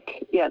sounds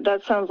like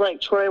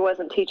Troy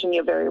wasn't teaching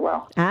you very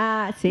well.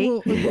 Ah,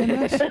 see? Well,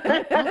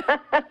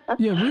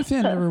 Ruth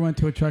Ann never went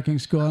to a trucking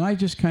school, and I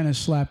just kind of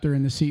slapped her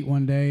in the seat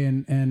one day,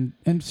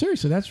 and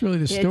seriously, that's really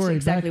the story. It's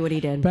exactly what he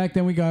did. Back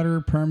then, we got her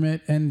a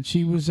permit, and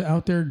she was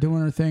out there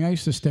doing her thing. I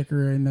used to stick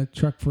her in the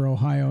truck for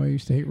Ohio. I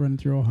used to hate running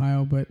through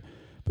Ohio, but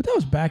that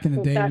was back in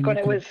the day. Back when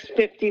it was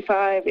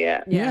 55,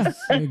 yeah. Yes,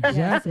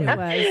 exactly.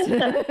 Yes,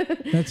 it was.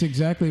 That's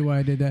exactly why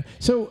I did that.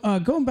 So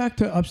going back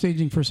to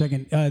upstaging for a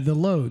second, the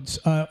loads,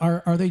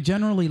 are they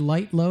generally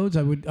light loads?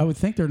 I would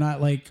think they're not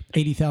like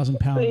 80,000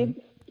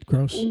 pound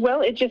gross.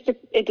 Well, it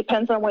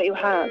depends on what you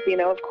have.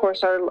 Of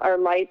course, our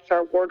lights,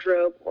 our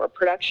wardrobe or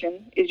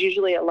production is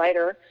usually a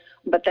lighter,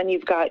 but then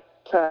you've got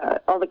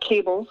all the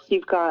cables,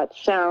 you've got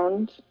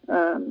sound,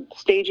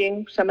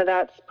 staging, some of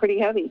that's pretty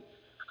heavy.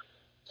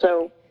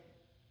 So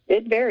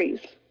it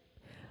varies.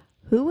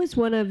 Who was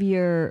one of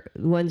your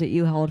ones that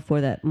you held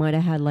for that might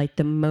have had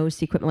the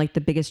most equipment,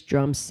 the biggest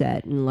drum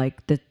set, and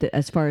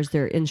as far as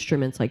their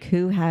instruments,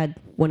 who had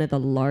one of the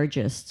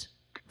largest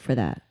for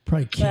that?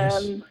 Probably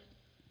Kiss.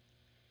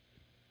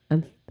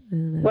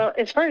 Well,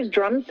 as far as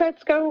drum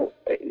sets go,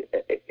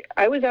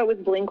 I was out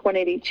with Blink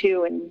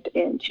 182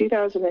 in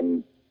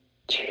 2002.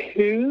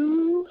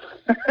 Ooh,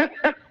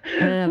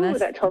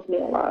 that tells me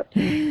a lot.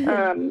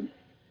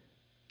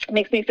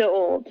 Makes me feel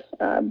old.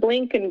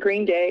 Blink and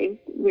Green Day,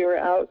 we were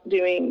out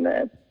doing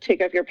the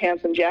Take Off Your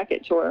Pants and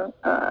Jacket tour.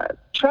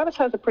 Travis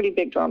has a pretty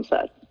big drum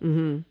set.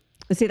 Mm-hmm.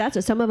 See, that's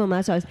what some of them.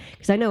 Because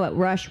I know at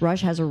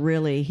Rush has a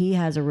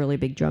really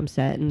big drum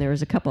set, and there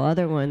was a couple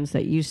other ones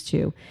that used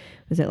to.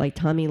 Was it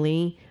Tommy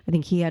Lee? I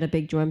think he had a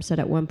big drum set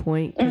at one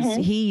point because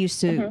he used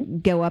to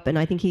go up, and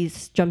I think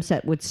his drum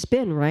set would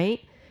spin, right?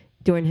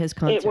 During his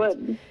concerts. It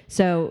would.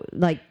 So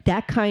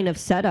that kind of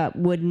setup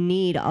would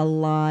need a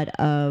lot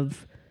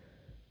of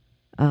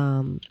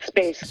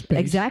space.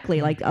 Exactly.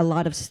 A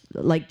lot of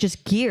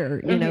just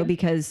gear, you know,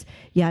 because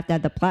you have to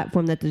have the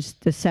platform that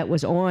the set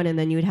was on, and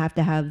then you would have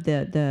to have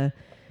the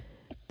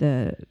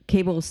the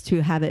cables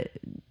to have it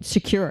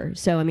secure.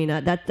 So I mean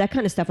that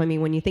kind of stuff. I mean,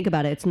 when you think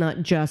about it, it's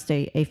not just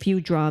a few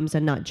drums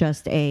and not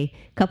just a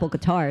couple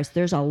guitars.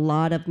 There's a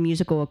lot of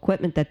musical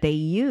equipment that they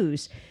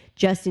use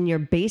just in your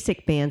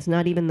basic bands,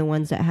 not even the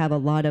ones that have a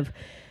lot of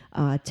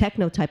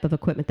techno type of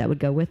equipment that would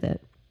go with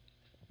it.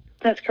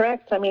 That's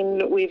correct. I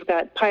mean, we've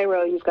got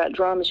pyro, you've got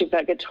drums, you've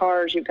got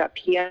guitars, you've got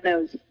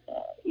pianos.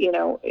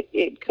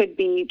 It could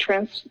be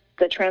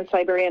the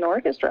Trans-Siberian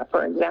Orchestra,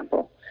 for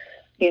example.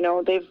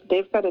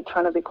 They've got a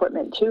ton of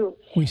equipment too.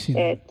 We see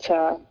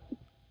that.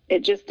 It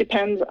just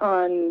depends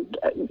on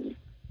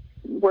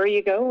where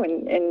you go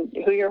and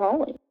who you're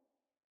hauling.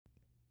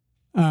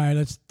 All right,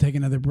 let's take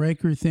another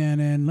break, Ruth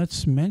Ann, and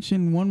let's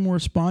mention one more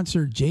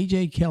sponsor,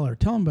 J.J. Keller.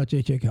 Tell them about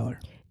J.J.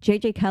 Keller.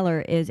 J.J. Keller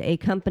is a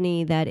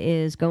company that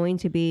is going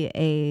to be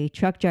a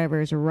truck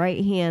driver's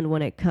right hand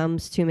when it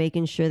comes to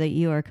making sure that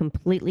you are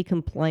completely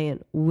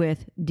compliant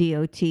with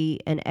DOT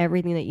and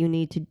everything that you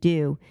need to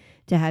do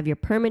to have your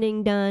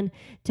permitting done,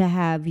 to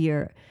have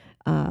your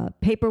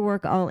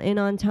paperwork all in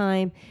on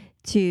time,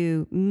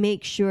 to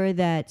make sure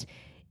that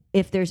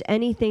if there's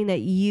anything that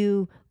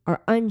you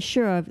are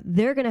unsure of,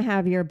 they're going to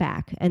have your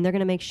back, and they're going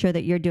to make sure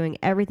that you're doing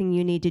everything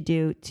you need to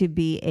do to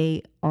be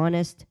a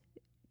honest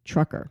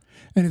trucker.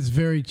 And it's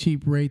very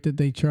cheap rate that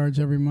they charge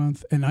every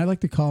month. And I like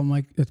to call them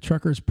like a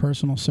trucker's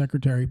personal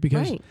secretary,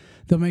 because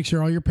they'll make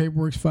sure all your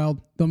paperwork's filed.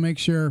 They'll make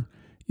sure,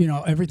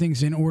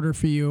 everything's in order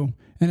for you.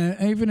 And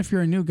even if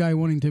you're a new guy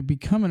wanting to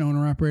become an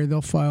owner-operator,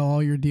 they'll file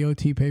all your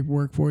DOT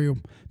paperwork for you.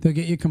 They'll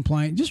get you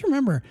compliant. Just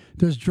remember,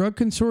 there's drug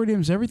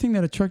consortiums, everything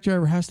that a truck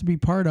driver has to be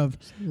part of.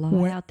 There's a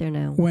lot out there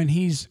now. When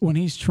he's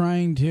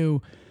trying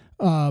to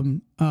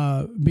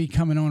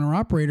become an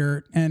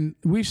owner-operator. And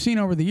we've seen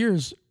over the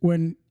years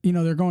when,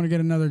 they're going to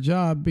get another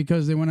job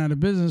because they went out of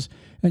business,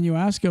 and you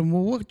ask them,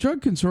 well, what drug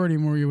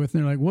consortium were you with?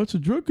 And they're like, what's a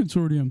drug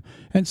consortium?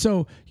 And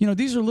so,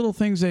 these are little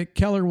things that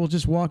Keller will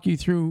just walk you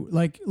through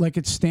like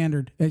it's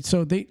standard. And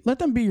so they let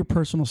them be your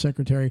personal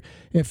secretary.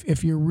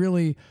 If you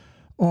really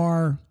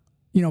are,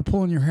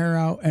 pulling your hair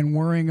out and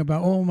worrying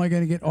about, oh, am I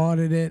going to get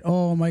audited?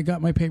 Oh, am I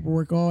got my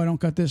paperwork? Oh, I don't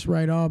got this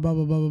right. Oh, blah,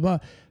 blah, blah, blah, blah.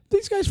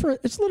 These guys,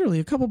 it's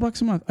literally a couple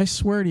bucks a month. I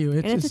swear to you.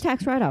 It's a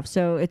tax write-off,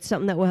 so it's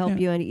something that will help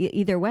you in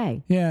either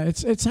way. Yeah,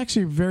 it's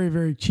actually very,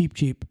 very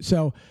cheap.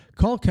 So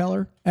call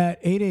Keller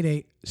at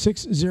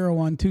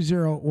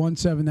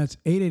 888-601-2017. That's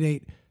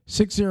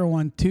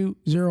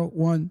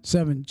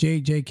 888-601-2017.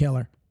 J.J.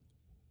 Keller.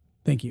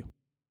 Thank you.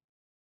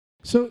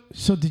 So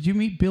did you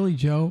meet Billy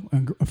Joe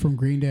from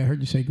Green Day? I heard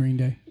you say Green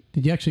Day.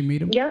 Did you actually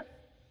meet him? Yeah.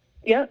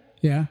 Yeah?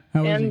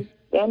 How was he?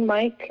 And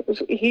Mike,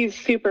 he's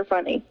super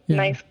funny.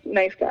 Yeah.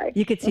 Nice guy.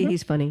 You could see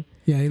he's funny.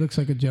 Yeah, he looks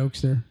like a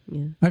jokester.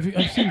 Yeah. I've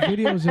seen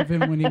videos of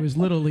him when he was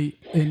literally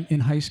in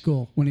high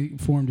school when he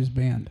formed his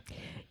band.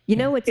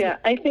 What's... Yeah,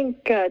 I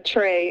think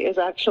Trey is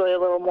actually a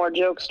little more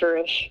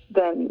jokesterish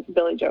than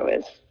Billy Joe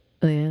is.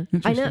 Oh, yeah.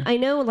 I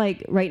know,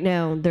 like, right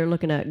now they're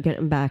looking at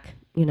getting back,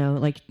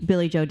 like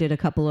Billy Joe did a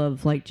couple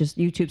of, like, just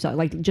YouTube songs,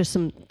 like just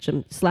some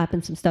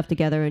slapping some stuff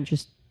together and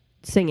just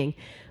singing.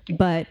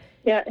 But...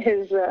 Yeah,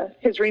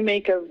 his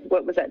remake of,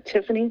 what was that,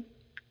 Tiffany?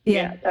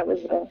 Yeah, that was...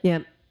 Yeah,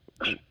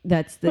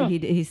 that's the...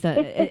 He's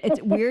the... It's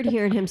weird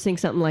hearing him sing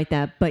something like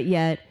that, but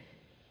yet,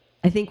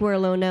 I think We're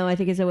Alone Now, I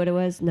think, is that what it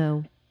was?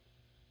 No.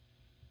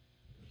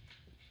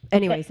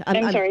 Anyways,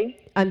 I'm sorry.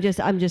 I'm just...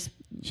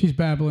 She's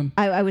babbling.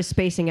 I was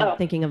spacing out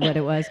thinking of what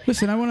it was.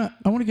 Listen, I want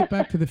to get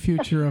back to the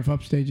future of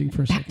upstaging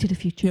for a second. Back to the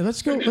future. Yeah,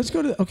 let's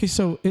go to... Okay,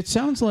 so it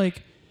sounds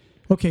like...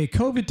 Okay,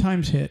 COVID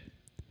times hit.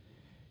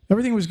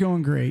 Everything was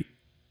going great.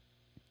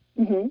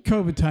 Mm-hmm.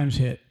 COVID times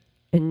hit.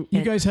 And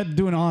you guys had to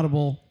do an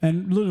audible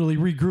and literally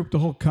regroup the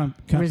whole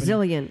company.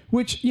 Resilient.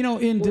 Which,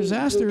 in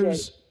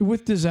disasters,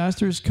 with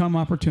disasters come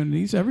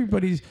opportunities.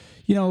 Everybody's,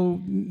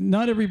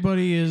 not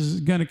everybody is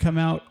going to come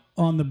out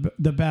on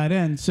the bad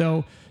end.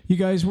 So you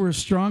guys were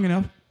strong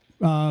enough,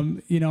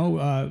 to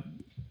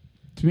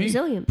me,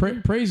 resilient.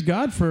 Praise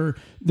God for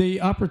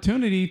the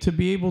opportunity to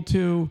be able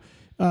to,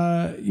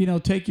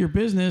 take your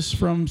business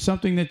from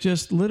something that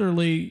just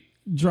literally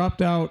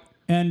dropped out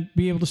and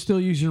be able to still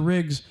use your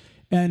rigs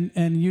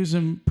and use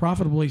them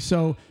profitably.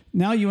 So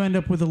now you end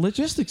up with a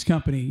logistics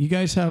company. You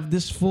guys have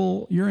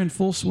you're in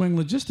full swing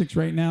logistics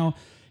right now,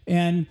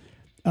 and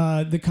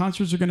the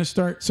concerts are going to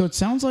start. So it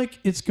sounds like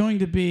it's going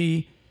to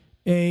be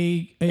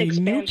a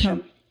new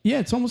company. Yeah,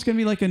 it's almost going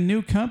to be like a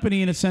new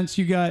company in a sense.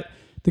 You got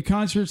the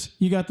concerts,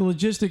 you got the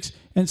logistics.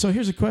 And so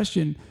here's a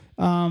question.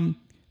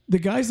 The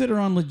guys that are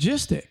on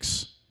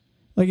logistics,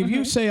 like if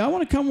you say, I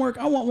want to come work,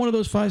 I want one of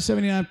those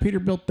 579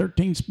 Peterbilt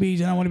 13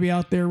 speeds, and I want to be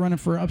out there running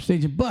for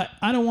upstage, but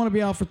I don't want to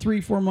be out for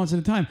 3-4 months at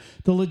a time.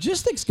 The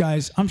logistics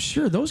guys, I'm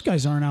sure those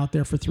guys aren't out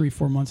there for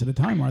 3-4 months at a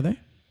time, are they?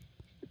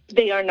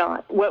 They are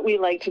not. What we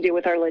like to do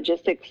with our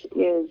logistics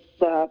is,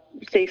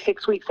 say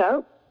 6 weeks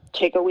out,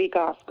 take a week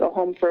off, go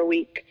home for a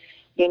week,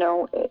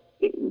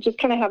 just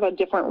kind of have a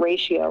different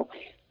ratio.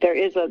 There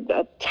is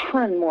a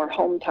ton more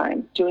home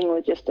time doing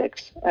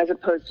logistics as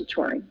opposed to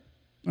touring.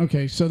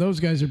 Okay, so those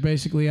guys are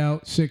basically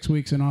out 6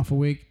 weeks and off a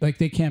week. Like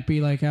they can't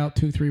be like out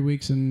 2-3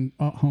 weeks and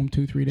home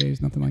 2-3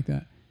 days, nothing like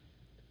that.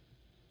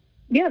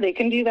 Yeah, they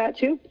can do that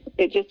too.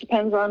 It just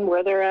depends on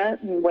where they're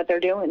at and what they're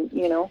doing,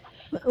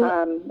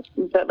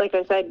 But like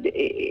I said,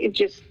 it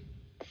just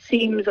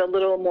seems a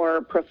little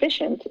more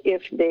proficient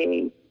if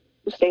they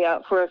stay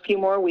out for a few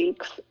more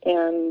weeks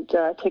and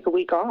take a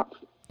week off.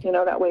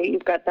 That way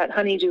you've got that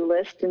honey-do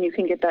list and you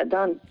can get that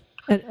done.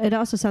 It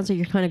also sounds like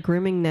you're kind of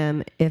grooming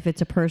them if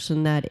it's a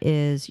person that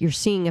you're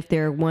seeing if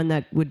they're one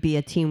that would be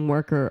a team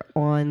worker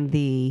on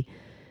the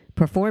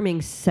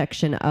performing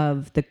section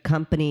of the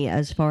company,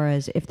 as far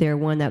as if they're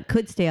one that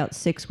could stay out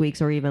 6 weeks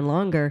or even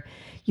longer.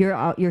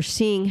 You're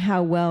seeing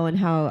how well and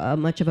how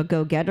much of a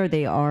go-getter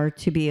they are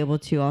to be able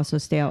to also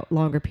stay out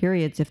longer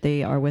periods if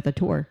they are with a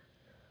tour.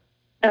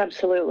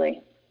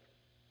 Absolutely.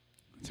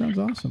 Sounds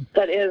awesome.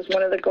 That is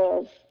one of the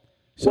goals.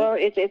 Well,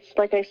 it's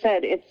like I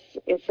said,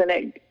 it's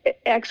an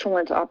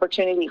excellent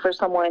opportunity for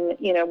someone,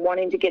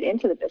 wanting to get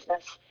into the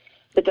business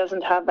that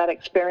doesn't have that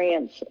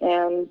experience.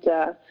 And,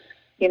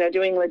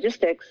 doing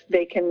logistics,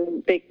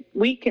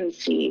 we can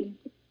see,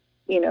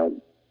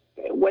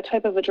 what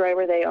type of a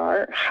driver they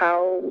are,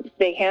 how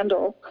they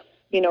handle,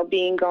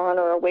 being gone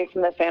or away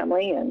from the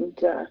family, and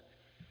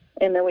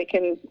then we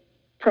can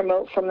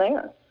promote from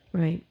there.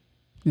 Right.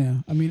 Yeah.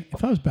 I mean,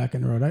 if I was back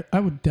on the road, I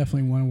would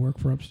definitely want to work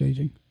for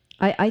Upstaging.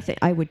 I think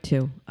I would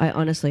too.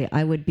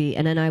 I would be,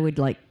 and then I would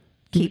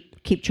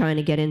keep trying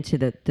to get into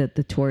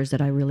the tours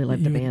that I really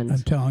like, the bands.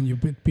 I'm telling you,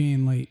 but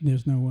being late,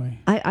 there's no way.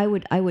 I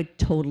would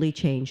totally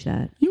change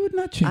that. You would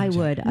not change.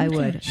 I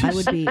would. She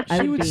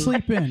would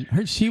sleep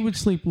in. She would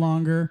sleep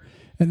longer,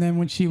 and then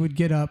when she would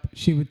get up,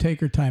 she would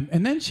take her time,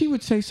 and then she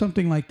would say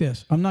something like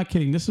this. I'm not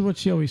kidding. This is what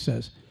she always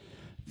says.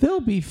 They'll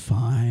be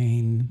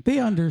fine. They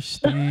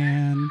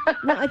understand.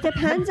 No, it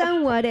depends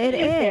on what it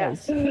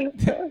is.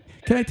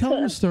 Can I tell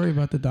them a story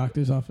about the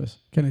doctor's office?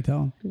 Can I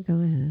tell them? Go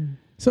ahead.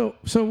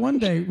 So one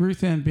day,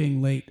 Ruth Ann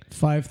being late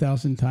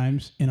 5,000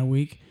 times in a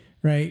week,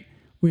 right?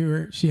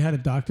 She had a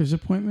doctor's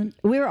appointment.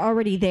 We were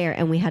already there,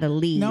 and we had to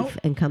leave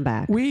and come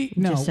back. We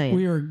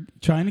were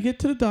trying to get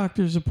to the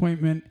doctor's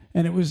appointment,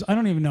 and it was, I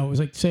don't even know, it was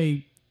like,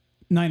 say,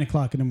 9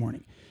 o'clock in the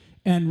morning.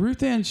 And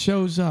Ruth Ann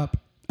shows up,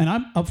 and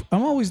I'm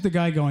always the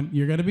guy going,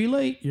 you're going to be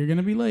late. You're going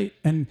to be late.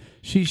 And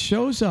she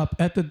shows up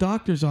at the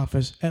doctor's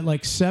office at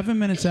like 7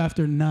 minutes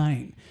after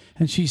 9.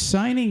 And she's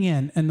signing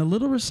in. And the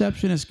little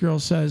receptionist girl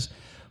says,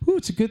 ooh,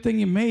 it's a good thing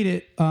you made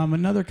it.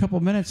 Another couple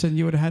minutes and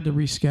you would have had to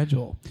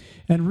reschedule.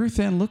 And Ruth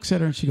Ann looks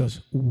at her and she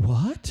goes,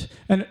 what?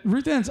 And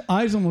Ruth Ann's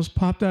eyes almost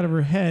popped out of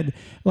her head,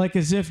 like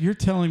as if you're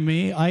telling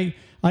me I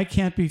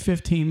can't be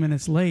 15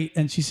 minutes late.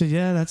 And she said,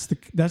 yeah,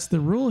 that's the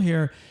rule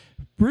here.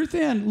 Ruth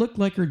Ann looked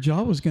like her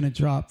jaw was going to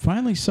drop.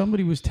 Finally,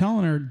 somebody was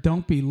telling her,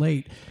 don't be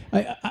late.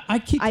 I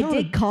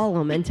did call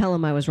him and tell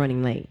him I was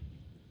running late.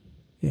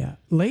 Yeah.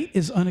 Late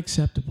is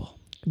unacceptable.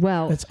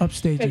 Well, that's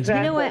Upstaging.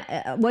 Exactly. You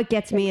know what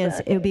gets me is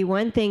it would be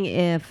one thing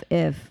if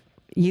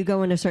you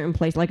go in a certain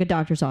place, like a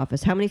doctor's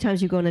office. How many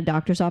times you go in a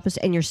doctor's office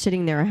and you're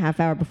sitting there a half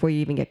hour before you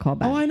even get called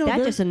back? Oh, I know.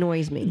 That just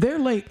annoys me. They're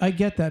late. I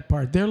get that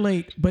part. They're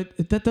late, but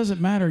that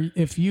doesn't matter.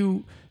 If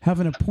you have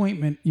an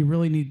appointment, you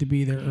really need to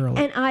be there early.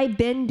 And I've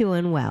been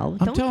doing well.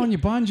 I'm telling you,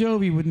 Bon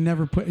Jovi would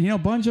never put.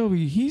 Bon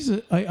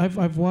Jovi.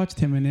 I've watched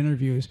him in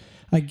interviews.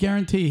 I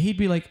guarantee you, he'd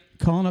be like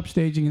calling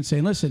Upstaging and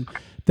saying, "Listen,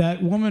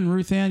 that woman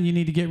Ruth Ann, you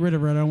need to get rid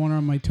of her. I don't want her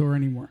on my tour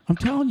anymore." I'm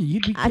telling you,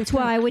 you'd be. That's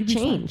why I would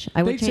change.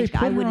 I would change.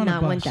 I would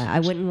not want that.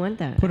 I wouldn't want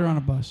that. Put her on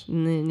a bus.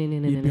 No.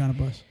 You'd be on a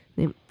bus.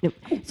 No.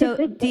 So,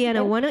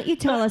 Deanna, why don't you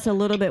tell us a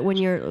little bit when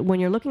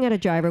you're looking at a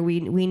driver?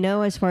 We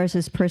know as far as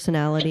his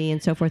personality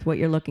and so forth what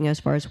you're looking as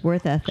far as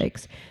work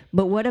ethics.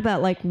 But what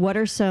about what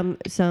are some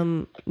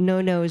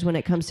no-nos when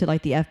it comes to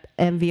like the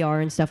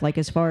MVR and stuff, like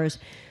as far as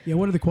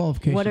what are the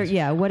qualifications?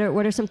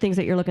 What are some things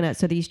that you're looking at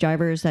so these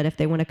drivers that if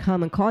they want to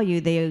come and call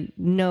you, they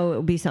know it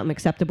will be something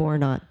acceptable or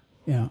not?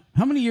 Yeah.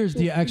 How many years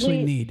do you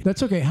actually need?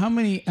 That's okay. How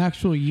many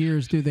actual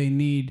years do they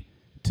need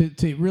to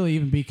really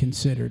even be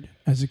considered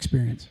as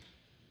experience?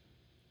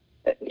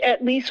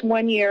 At least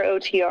 1 year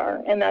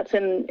OTR, and that's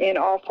in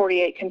all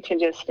 48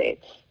 contiguous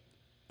states.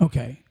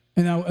 Okay.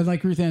 And now,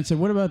 like Ruth Ann said,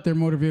 what about their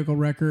motor vehicle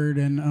record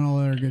and all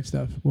that other good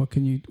stuff? What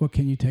can you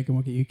take and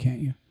what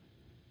can't you?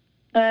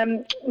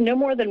 No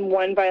more than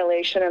one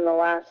violation in the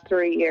last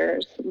 3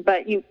 years,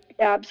 but you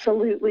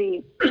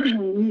absolutely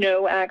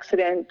no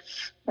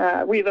accidents,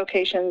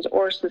 revocations,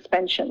 or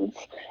suspensions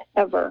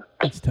ever.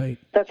 That's tight.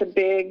 That's a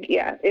big,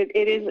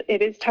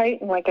 it is tight.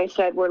 And like I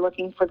said, we're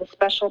looking for the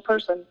special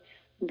person,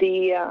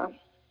 the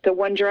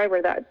one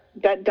driver,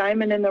 that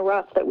diamond in the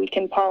rough that we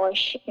can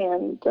polish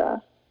and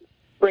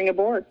bring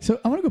aboard. So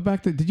I want to go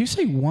back to, did you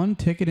say one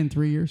ticket in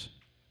 3 years?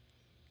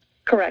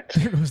 Correct.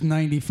 There goes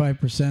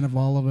 95% of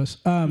all of us.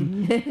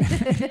 And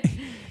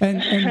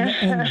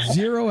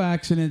zero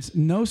accidents,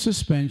 no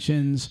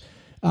suspensions.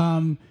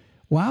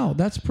 Wow,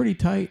 that's pretty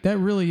tight. That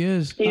really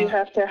is. You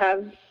have to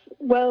have,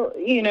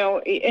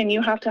 and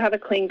you have to have a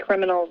clean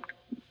criminal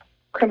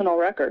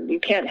record. You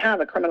can't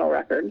have a criminal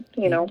record,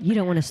 You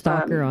don't want a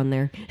stalker on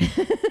there.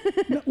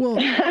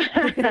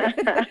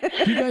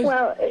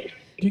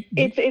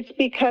 It's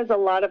because a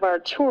lot of our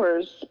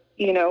tours,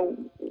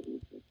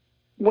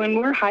 when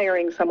we're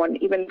hiring someone,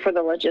 even for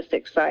the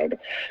logistics side,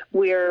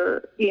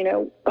 we're,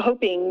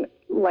 hoping,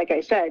 like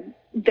I said,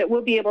 that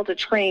we'll be able to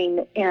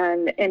train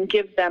and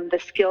give them the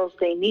skills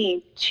they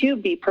need to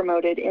be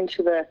promoted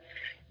into the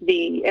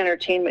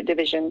entertainment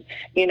division,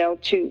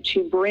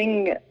 to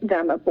bring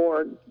them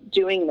aboard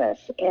doing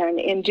this. And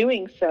in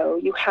doing so,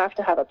 you have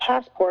to have a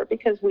passport,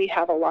 because we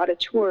have a lot of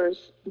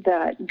tours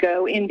that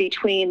go in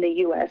between the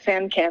U.S.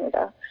 and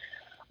Canada.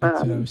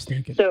 That's what I was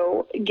thinking.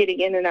 So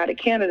getting in and out of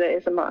Canada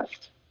is a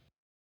must.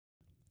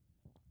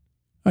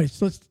 All right,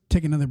 so let's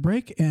take another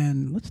break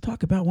and let's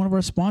talk about one of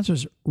our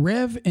sponsors,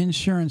 Rev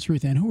Insurance.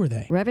 Ruth Ann, who are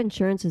they? Rev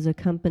Insurance is a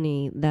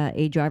company that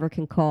a driver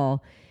can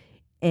call,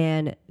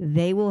 and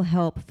they will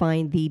help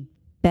find the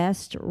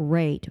best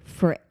rate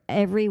for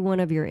every one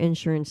of your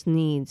insurance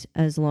needs,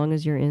 as long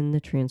as you're in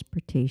the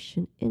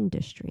transportation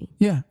industry.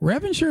 Yeah,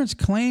 Rev Insurance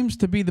claims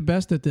to be the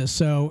best at this.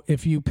 So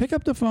if you pick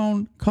up the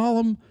phone,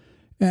 call them,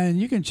 and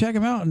you can check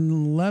them out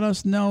and let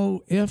us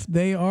know if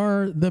they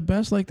are the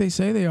best like they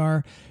say they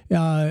are.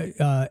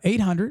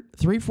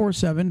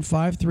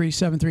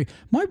 800-347-5373.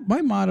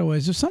 My motto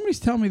is, if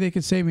somebody's telling me they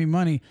could save me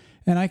money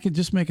and I could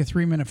just make a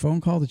 3-minute phone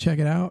call to check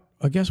it out,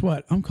 guess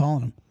what? I'm calling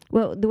them.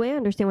 Well, the way I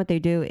understand what they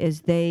do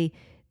is they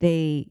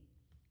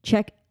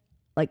check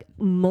like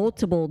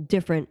multiple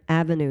different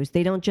avenues.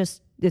 They don't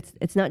just,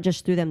 it's not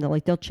just through them.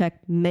 They'll check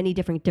many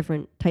different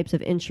types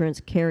of insurance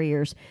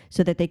carriers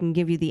so that they can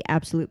give you the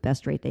absolute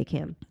best rate they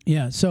can.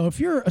 Yeah. So if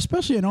you're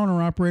especially an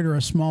owner operator,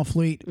 a small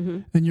fleet,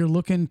 and you're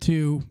looking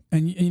to,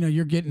 and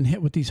you're getting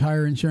hit with these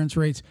higher insurance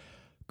rates,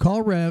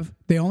 call Rev.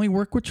 They only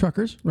work with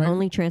truckers, right?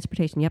 Only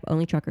transportation. Yep.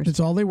 Only truckers.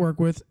 It's all they work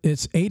with.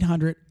 It's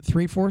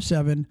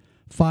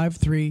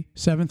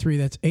 800-347-5373.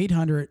 That's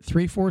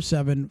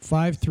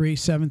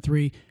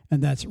 800-347-5373.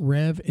 And that's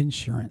Rev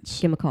Insurance.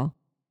 Give them a call.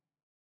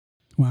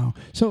 Wow.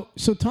 So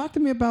talk to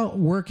me about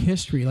work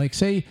history. Like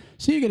say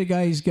you get a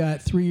guy, he's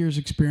got 3 years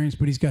experience,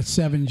 but he's got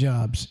 7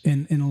 jobs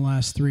in the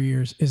last 3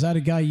 years. Is that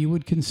a guy you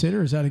would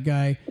consider? Is that a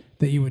guy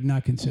that you would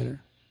not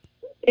consider?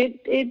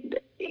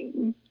 It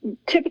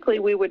typically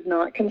we would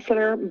not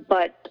consider,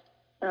 but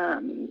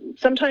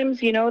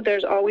sometimes,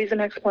 there's always an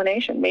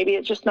explanation. Maybe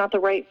it's just not the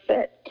right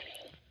fit.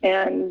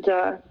 And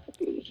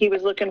he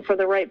was looking for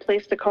the right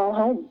place to call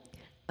home.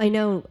 I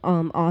know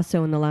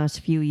also in the last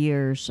few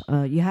years,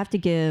 you have to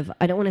give,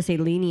 I don't want to say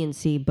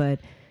leniency,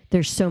 but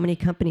there's so many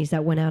companies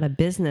that went out of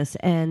business,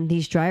 and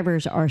these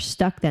drivers are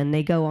stuck then.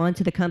 They go on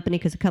to the company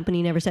because the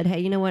company never said, hey,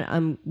 you know what,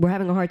 we're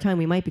having a hard time.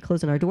 We might be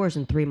closing our doors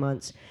in 3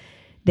 months.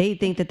 They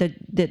think that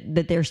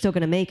they're still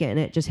going to make it, and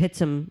it just hits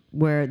them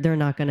where they're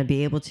not going to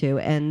be able to.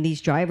 And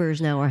these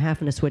drivers now are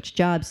having to switch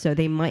jobs, so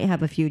they might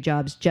have a few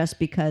jobs just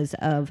because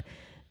of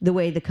the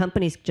way the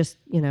companies just,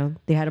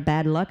 they had a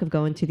bad luck of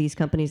going to these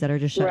companies that are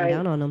just shutting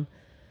down on them.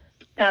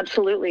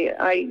 Absolutely.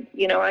 I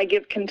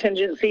give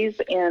contingencies,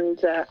 and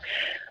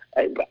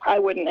I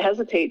wouldn't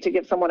hesitate to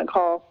give someone a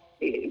call.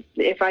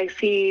 If I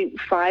see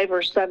 5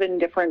 or 7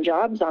 different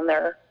jobs on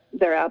their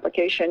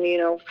application,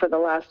 for the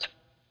last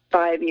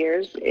 5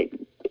 years,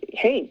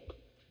 hey,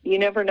 you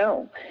never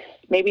know.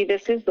 Maybe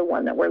this is the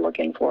one that we're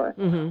looking for,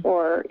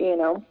 or,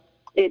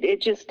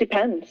 it just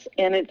depends.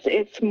 And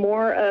it's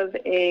more of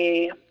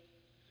a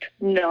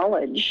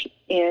knowledge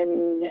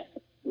in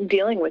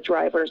dealing with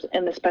drivers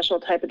and the special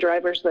type of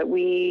drivers that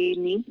we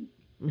need.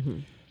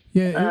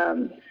 Yeah,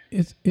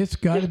 it's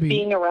got to be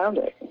being around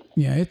it.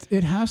 Yeah,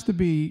 it has to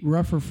be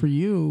rougher for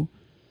you.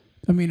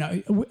 I mean,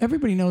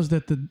 everybody knows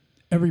that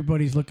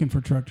everybody's looking for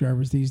truck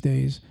drivers these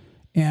days,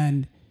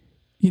 and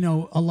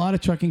a lot of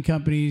trucking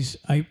companies,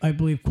 I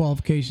believe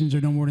qualifications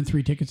are no more than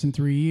 3 tickets in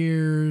 3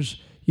 years.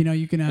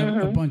 You can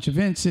have a bunch of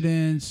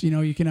incidents.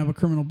 You can have a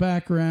criminal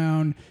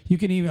background. You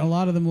can a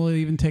lot of them will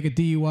even take a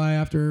DUI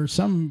after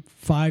some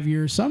 5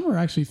 years. Some are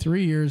actually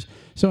 3 years.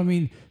 So, I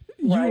mean,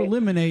 you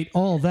eliminate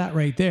all that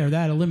right there.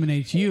 That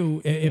eliminates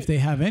you if they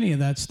have any of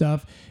that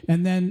stuff.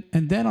 And then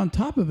on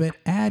top of it,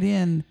 add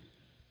in,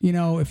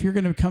 if you're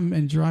going to come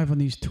and drive on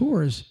these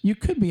tours, you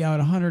could be out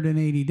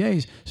 180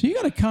 days. So you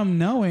got to come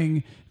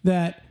knowing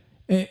that,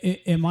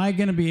 am I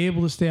going to be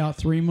able to stay out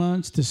 3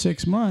 months to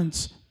 6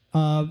 months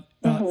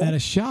at a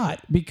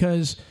shot?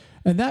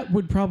 And that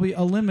would probably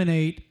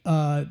eliminate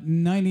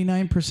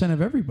 99%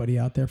 of everybody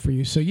out there for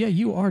you. So yeah,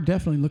 you are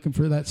definitely looking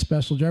for that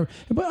special driver.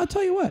 But I'll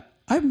tell you what,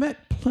 I've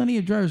met plenty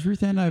of drivers.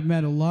 Ruth and I've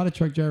met a lot of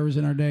truck drivers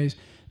in our days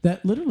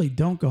that literally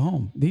don't go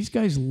home. These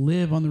guys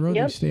live on the road.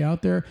 They stay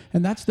out there,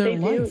 and that's their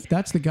life.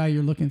 That's the guy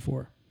you're looking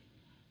for.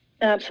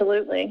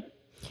 Absolutely.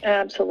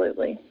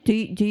 Absolutely. Do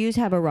you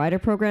have a rider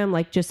program?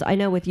 Like, just, I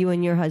know with you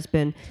and your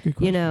husband,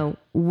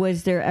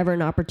 was there ever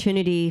an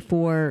opportunity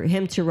for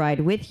him to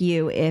ride with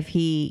you if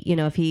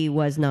he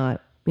was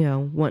not,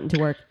 wanting to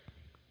work?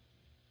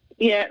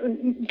 Yeah,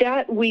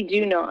 that we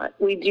do not.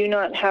 We do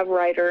not have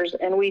riders,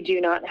 and we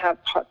do not have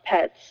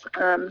pets.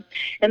 And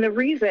the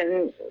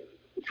reason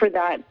for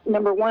that,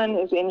 number one,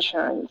 is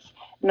insurance.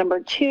 Number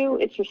two,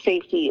 it's a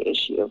safety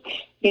issue.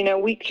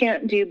 We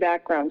can't do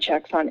background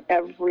checks on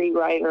every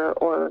rider,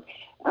 or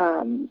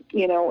and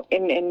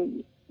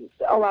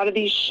a lot of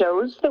these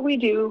shows that we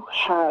do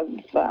have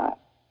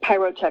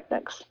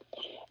pyrotechnics,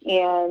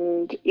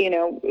 and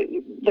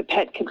the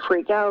pet could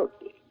freak out.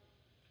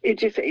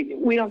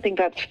 We don't think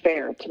that's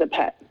fair to the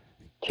pet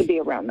to be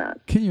around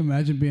that. Can you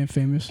imagine being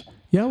famous?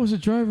 Yeah, I was a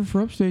driver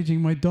for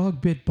upstaging. My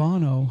dog bit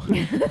Bono.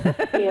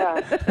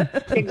 Yeah,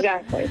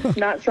 exactly.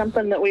 Not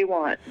something that we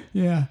want.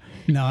 Yeah.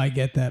 No, I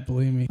get that.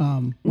 Believe me.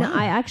 No,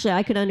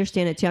 I could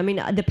understand it too. I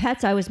mean, the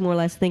pets, I was more or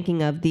less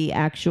thinking of the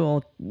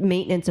actual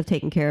maintenance of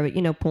taking care of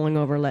it, pulling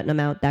over, letting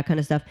them out, that kind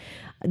of stuff.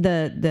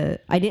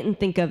 I didn't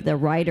think of the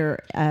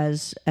rider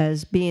as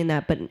being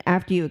that, but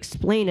after you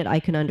explain it, I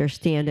can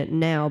understand it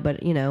now.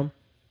 But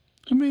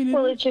I mean,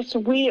 well, it's just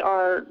we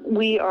are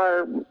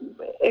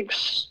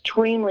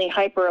extremely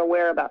hyper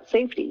aware about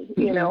safety,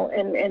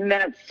 and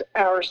that's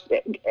our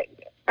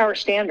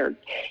standard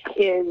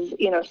is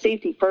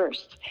safety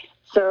first.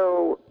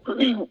 So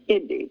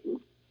be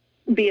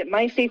it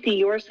my safety,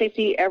 your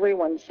safety,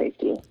 everyone's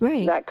safety.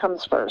 Right. That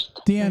comes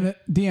first.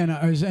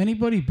 Deanna, is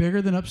anybody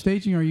bigger than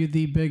upstaging? Or are you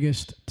the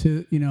biggest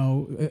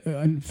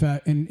in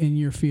fact in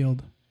your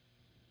field?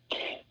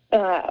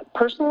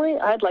 Personally,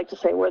 I'd like to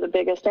say we're the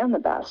biggest and the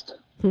best.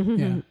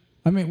 Yeah.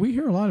 I mean, we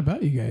hear a lot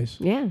about you guys.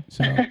 Yeah.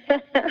 So.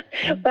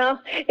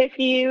 Well, if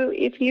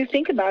you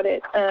think about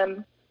it,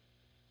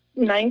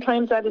 9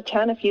 times out of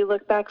 10, if you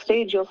look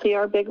backstage, you'll see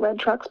our big red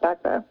trucks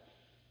back there.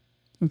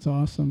 That's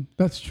awesome.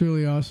 That's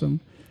truly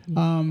awesome.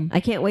 I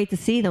can't wait to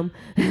see them.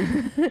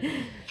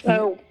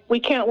 So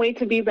we can't wait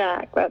to be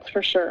back. That's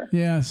for sure.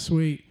 Yeah,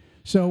 sweet.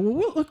 So,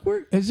 look,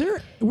 we're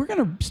going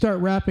to start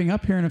wrapping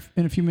up here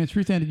in a few minutes.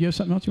 Ruth Ann, did you have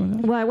something else you want to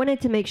add? Well, I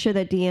wanted to make sure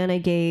that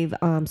Deanna gave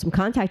some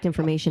contact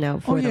information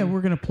out for them. Oh, yeah,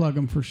 we're going to plug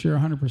them for sure,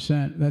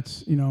 100%.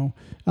 That's,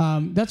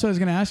 that's what I was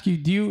going to ask you.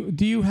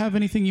 Do you have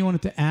anything you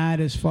wanted to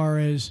add as far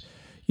as,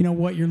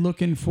 what you're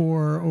looking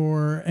for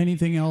or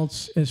anything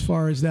else as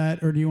far as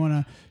that? Or do you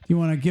want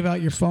to give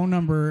out your phone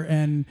number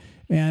and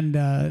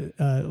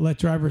let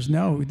drivers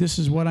know this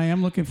is what I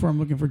am looking for? I'm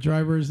looking for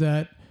drivers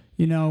that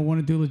want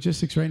to do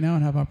logistics right now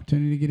and have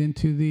opportunity to get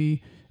into the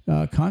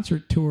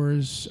concert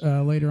tours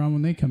later on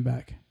when they come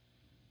back.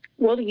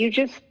 Well, you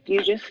just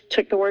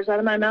took the words out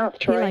of my mouth,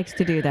 Troy. He likes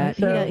to do that.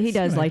 So, he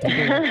does like to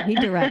do that. He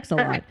directs a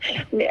lot.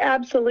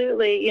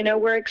 Absolutely.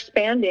 We're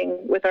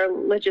expanding with our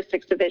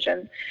logistics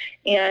division,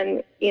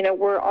 and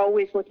we're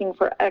always looking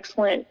for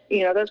excellent,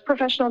 those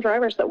professional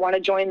drivers that want to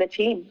join the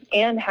team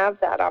and have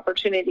that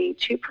opportunity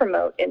to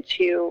promote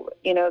into,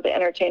 the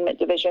entertainment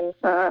division.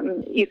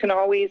 You can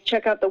always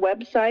check out the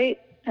website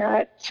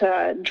at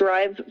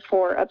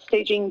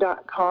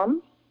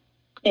driveforupstaging.com,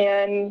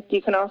 and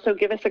you can also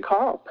give us a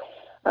call.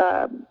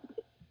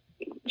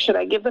 Should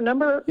I give the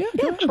number? Yeah,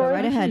 go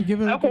right ahead.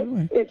 Give it okay.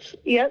 away. It's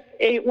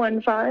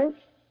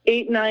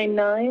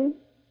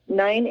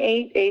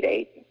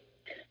 815-899-9888.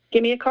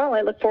 Give me a call.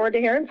 I look forward to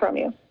hearing from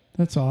you.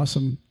 That's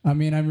awesome. I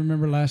mean, I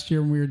remember last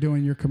year when we were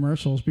doing your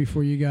commercials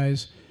before you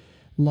guys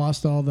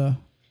lost all the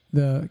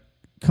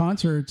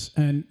concerts,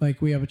 and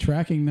we have a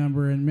tracking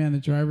number, and man, the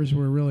drivers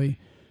were really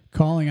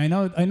calling. I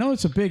know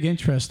it's a big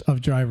interest of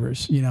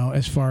drivers,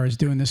 as far as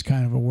doing this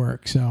kind of a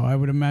work. So I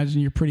would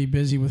imagine you're pretty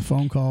busy with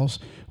phone calls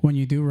when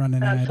you do run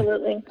an ad.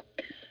 Absolutely.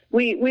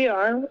 We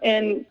are,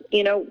 and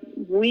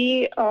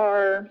we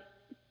are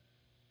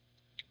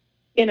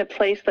in a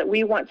place that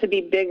we want to be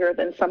bigger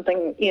than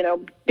something,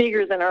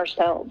 bigger than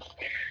ourselves.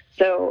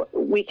 So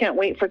we can't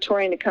wait for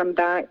touring to come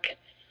back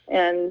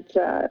and,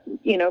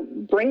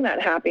 bring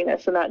that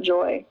happiness and that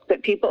joy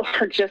that people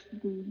are just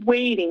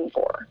waiting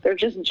for. They're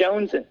just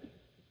jonesing.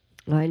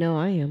 I know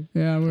I am.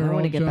 Yeah, I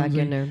want to get back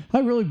in there. I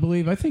really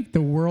believe. I think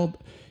the world.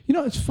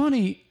 It's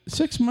funny.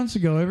 6 months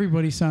ago,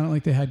 everybody sounded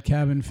like they had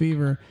cabin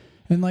fever,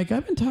 and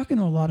I've been talking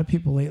to a lot of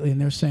people lately, and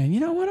they're saying,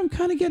 what? I'm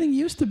kind of getting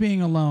used to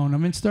being alone.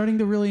 I'm starting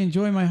to really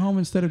enjoy my home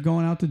instead of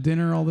going out to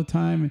dinner all the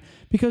time,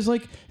 because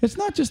it's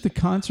not just the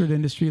concert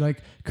industry.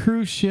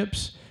 Cruise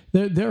ships,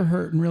 they're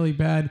hurting really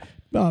bad.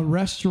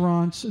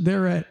 Restaurants,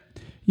 they're at.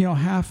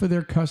 Half of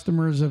their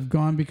customers have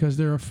gone because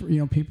they're,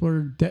 people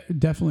are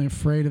definitely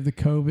afraid of the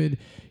COVID.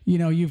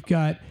 You've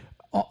got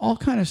all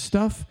kind of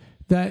stuff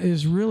that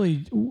is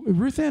really.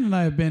 Ruth Ann and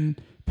I have been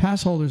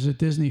pass holders at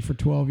Disney for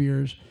 12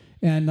 years,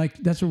 and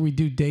that's where we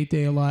do date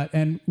day a lot.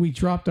 And we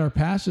dropped our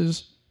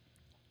passes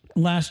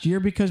last year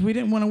because we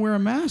didn't want to wear a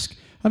mask.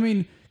 I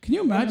mean, can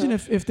you imagine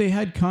if they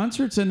had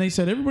concerts and they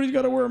said everybody's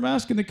got to wear a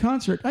mask in the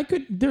concert?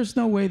 There's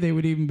no way they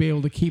would even be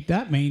able to keep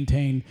that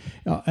maintained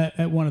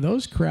at one of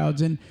those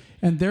crowds, and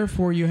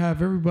therefore you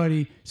have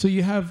everybody. So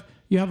you have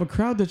a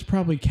crowd that's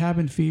probably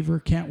cabin fever,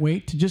 can't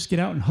wait to just get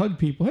out and hug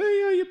people. Hey,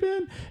 how you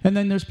been? And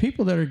then there's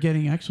people that are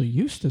getting actually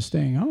used to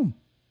staying home.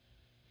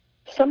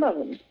 Some of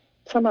them,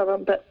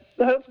 but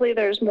hopefully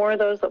there's more of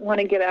those that want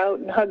to get out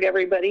and hug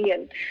everybody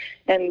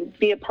and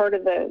be a part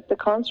of the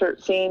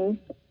concert scene.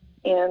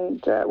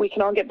 And we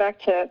can all get back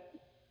to,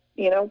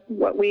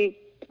 what we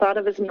thought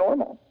of as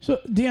normal. So,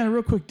 Deanna,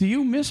 real quick, do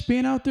you miss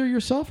being out there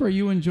yourself, or are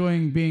you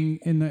enjoying being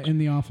in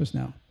the office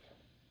now?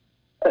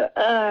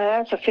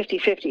 That's a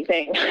 50-50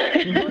 thing.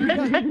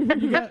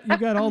 You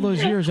got all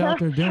those years out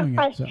there doing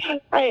it. So.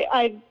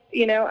 I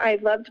I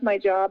loved my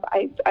job.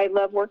 I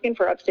love working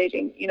for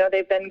Upstaging.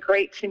 They've been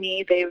great to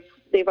me.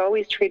 They've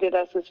always treated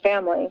us as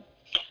family.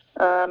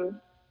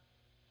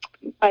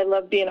 I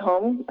love being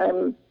home.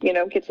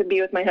 Get to be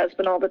with my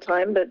husband all the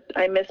time, but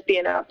I miss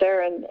being out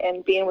there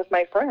and being with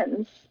my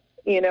friends,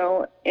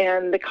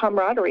 and the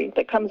camaraderie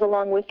that comes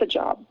along with the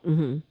job.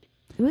 Mm-hmm.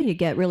 Well, you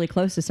get really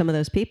close to some of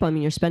those people. I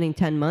mean, you're spending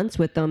 10 months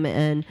with them,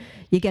 and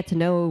you get to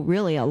know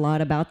really a lot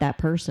about that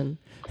person.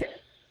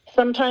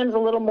 Sometimes a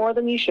little more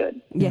than you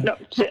should. Yeah. No,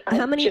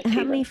 how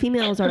many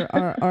females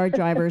are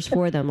drivers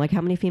for them? Like,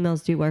 how many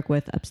females do you work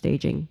with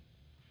Upstaging?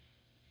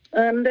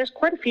 There's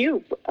quite a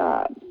few.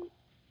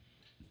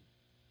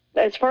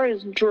 As far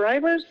as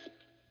drivers,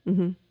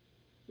 mm-hmm.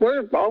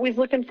 we're always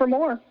looking for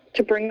more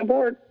to bring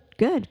aboard.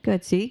 Good.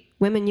 See,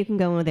 women, you can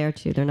go in there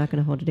too. They're not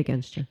going to hold it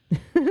against you.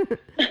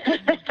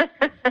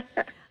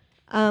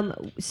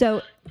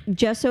 So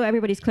just so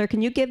everybody's clear,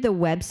 can you give the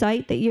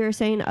website that you're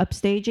saying,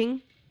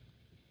 Upstaging?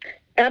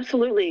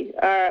 Absolutely.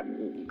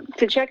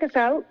 To check us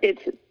out,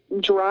 it's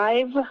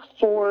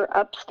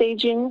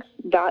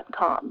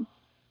driveforupstaging.com.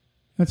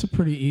 That's a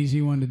pretty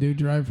easy one to do,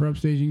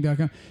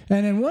 driveforupstaging.com.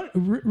 And then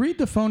read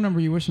the phone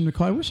number you wish them to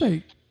call. I wish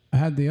I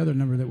had the other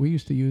number that we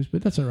used to use,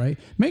 but that's all right.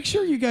 Make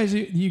sure you guys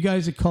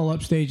that call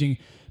Upstaging,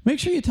 make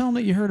sure you tell them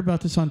that you heard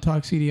about this on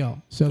Talk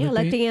CDL. So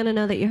let Deanna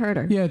know that you heard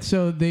her. Yeah,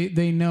 so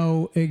they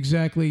know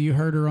exactly you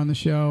heard her on the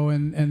show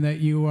and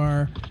that you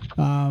are,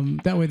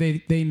 that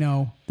way they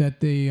know that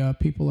the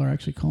people are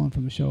actually calling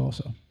from the show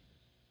also.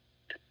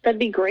 That'd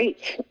be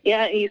great.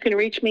 Yeah, you can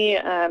reach me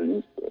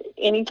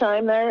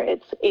anytime there.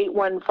 It's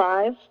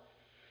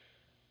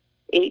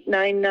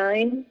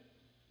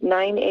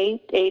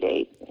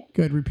 815-899-9888.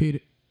 Good, repeat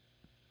it.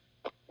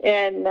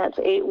 And that's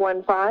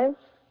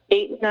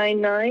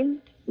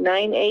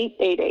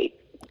 815-899-9888.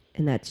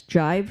 And that's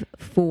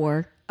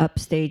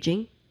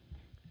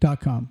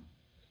driveforupstaging.com.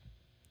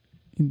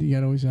 You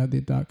got to always add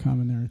the .com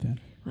in there then.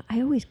 Well,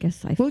 I always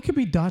guess Well, it could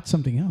be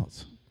 .something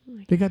else.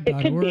 They got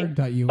 .org,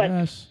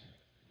 .us.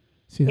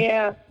 See,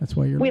 that's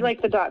why we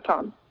like the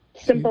 .com.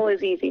 Simple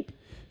is easy.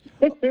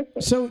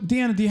 So,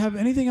 Deanna, do you have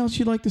anything else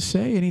you'd like to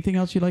say? Anything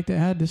else you'd like to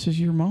add? This is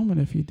your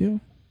moment if you do.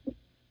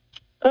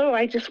 Oh,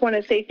 I just want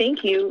to say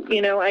thank you.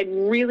 I'd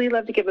really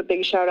love to give a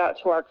big shout out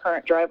to our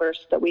current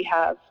drivers that we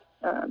have.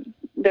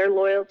 Their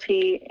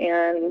loyalty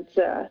and,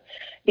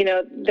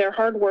 their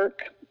hard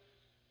work,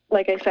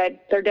 like I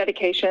said, their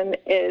dedication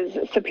is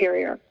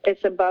superior.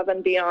 It's above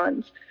and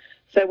beyond.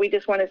 So we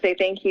just want to say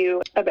thank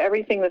you of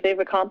everything that they've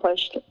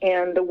accomplished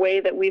and the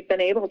way that we've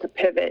been able to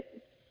pivot,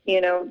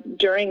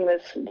 during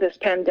this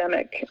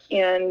pandemic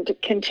and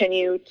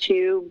continue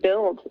to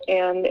build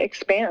and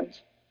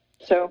expand.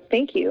 So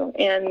thank you.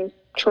 And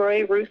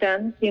Troy, Ruth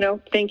Ann,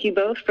 thank you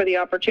both for the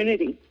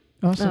opportunity.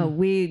 Awesome. Oh,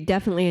 we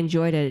definitely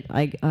enjoyed it.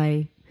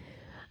 I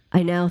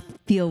now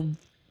feel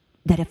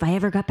that if I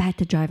ever got back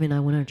to driving,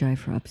 I want to drive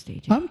for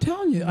Upstaging. I'm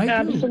telling you, I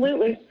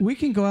absolutely. Do. We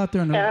can go out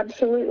there and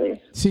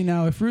absolutely. See,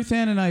 now if Ruth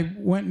Ann and I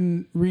went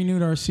and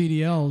renewed our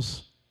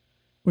CDLs,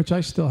 which I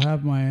still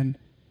have mine,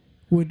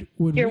 would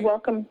You're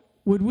welcome.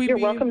 Would we? You're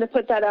welcome to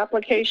put that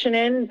application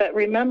in, but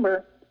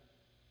remember,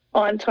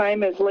 on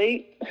time is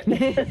late,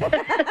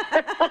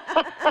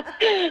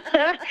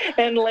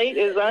 and late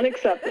is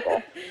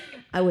unacceptable.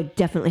 I would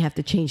definitely have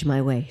to change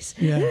my ways.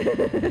 Yeah.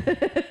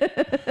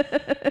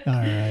 All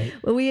right.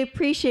 Well, we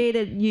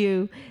appreciated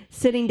you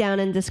sitting down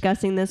and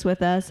discussing this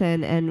with us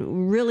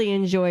and really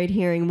enjoyed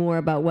hearing more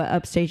about what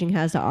Upstaging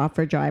has to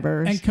offer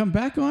drivers. And come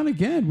back on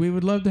again. We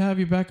would love to have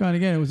you back on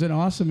again. It was an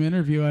awesome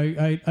interview.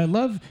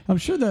 I'm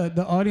sure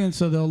the audience,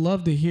 so they'll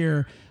love to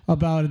hear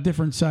about a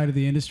different side of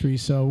the industry.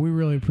 So we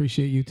really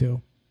appreciate you too.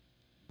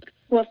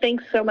 Well,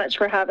 thanks so much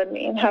for having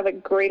me. Have a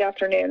great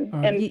afternoon.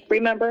 Right. And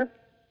remember,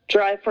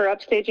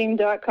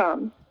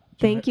 driveforupstaging.com.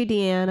 Thank you,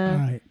 Deanna. All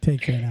right.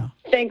 Take care now.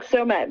 Thanks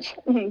so much.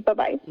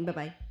 Bye-bye.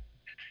 Bye-bye.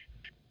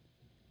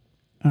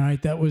 All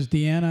right. That was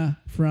Deanna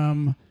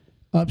from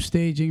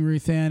Upstaging,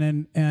 Ruth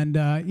Ann. And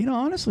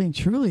honestly and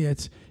truly,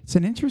 it's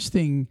an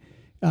interesting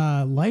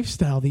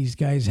lifestyle these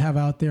guys have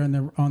out there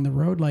on the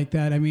road like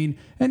that. I mean,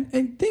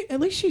 at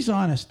least she's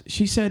honest.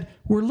 She said,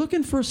 we're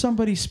looking for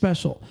somebody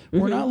special. Mm-hmm.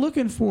 We're not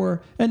looking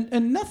for, and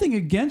nothing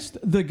against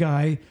the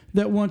guy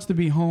that wants to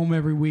be home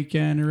every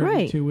weekend or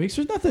every 2 weeks.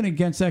 There's nothing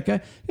against that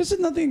guy. This is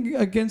nothing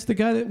against the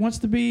guy that wants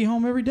to be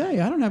home every day.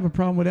 I don't have a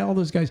problem with all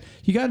those guys.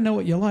 You got to know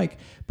what you like.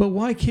 But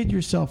why kid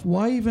yourself?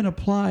 Why even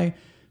apply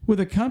with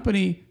a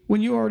company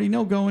when you already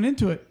know going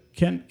into it,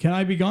 can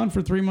I be gone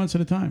for 3 months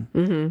at a time?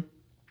 Mm-hmm.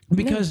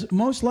 Because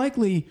most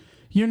likely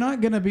you're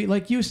not going to be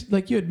like you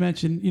had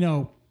mentioned,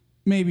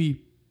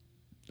 maybe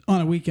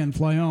on a weekend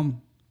fly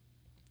home.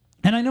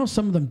 And I know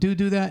some of them do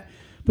that,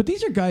 but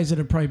these are guys that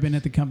have probably been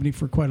at the company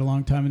for quite a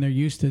long time and they're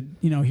used to,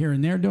 here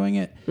and there doing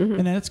it. Mm-hmm.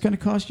 And that's going to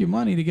cost you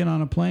money to get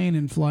on a plane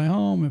and fly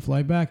home and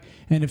fly back.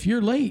 And if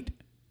you're late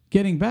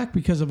getting back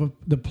because of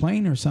the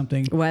plane or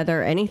something,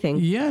 weather, anything.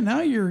 Yeah,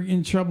 now you're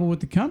in trouble with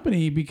the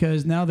company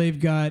because now they've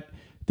got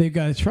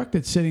a truck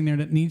that's sitting there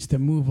that needs to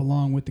move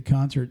along with the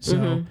concert.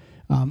 So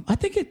I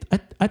think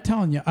I'm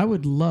telling you, I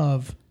would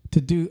love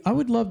to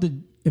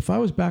if I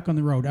was back on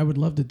the road, I would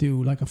love to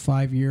do like a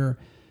 5-year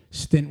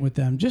stint with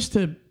them, just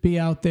to be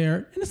out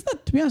there. And it's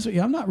not, to be honest with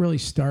you, I'm not really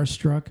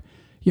starstruck.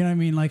 You know what I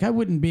mean? Like, I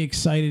wouldn't be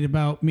excited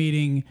about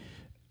meeting,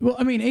 well,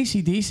 I mean,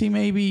 AC/DC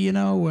maybe,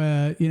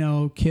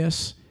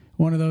 Kiss,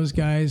 one of those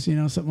guys,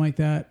 something like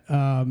that,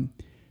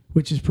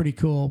 which is pretty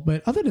cool.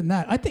 But other than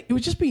that, I think it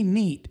would just be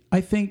neat,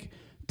 I think,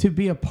 to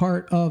be a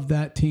part of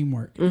that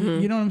teamwork.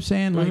 You know what I'm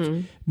saying?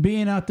 Like,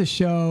 being at the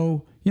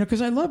show,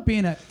 because I love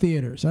being at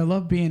theaters. I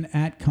love being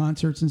at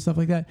concerts and stuff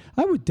like that.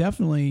 I would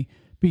definitely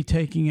be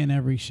taking in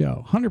every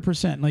show,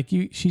 100%. Like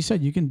she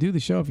said, you can do the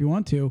show if you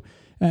want to,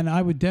 and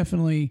I would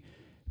definitely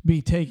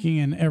be taking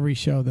in every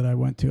show that I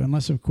went to,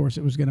 unless, of course,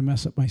 it was going to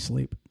mess up my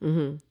sleep.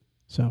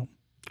 So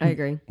I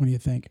agree. What do you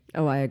think?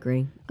 Oh, I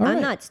agree. All I'm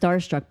right. not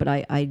starstruck, but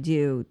I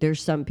do.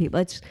 There's some people.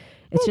 It's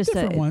just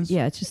different ones.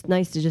 Yeah, it's just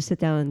nice to just sit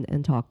down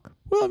and talk.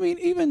 Well, I mean,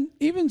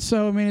 even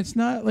so, I mean, it's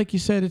not, like you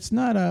said, it's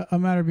not a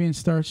matter of being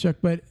starstruck,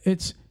 but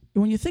it's,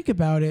 when you think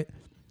about it,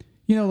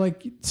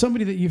 like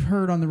somebody that you've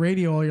heard on the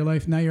radio all your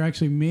life, now you're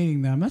actually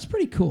meeting them. That's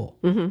pretty cool.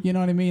 You know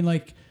what I mean?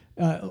 Like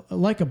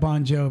a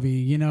Bon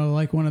Jovi,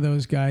 like one of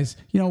those guys.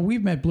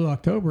 We've met Blue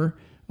October,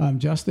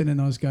 Justin and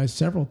those guys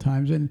several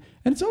times, and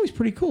it's always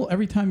pretty cool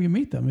every time you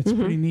meet them. It's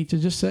pretty neat to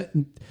just sit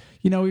and,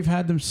 we've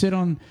had them sit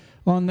on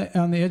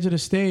the edge of the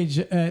stage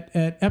at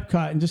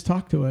Epcot and just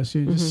talk to us.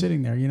 You're just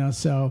sitting there,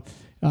 So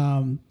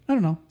I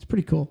don't know. It's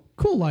pretty cool.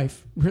 Cool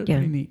life.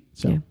 Pretty neat.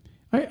 So. Yeah.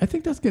 I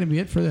think that's going to be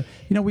it for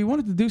we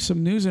wanted to do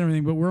some news and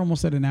everything, but we're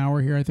almost at an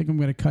hour here. I think I'm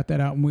going to cut that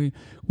out, and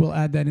we'll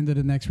add that into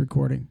the next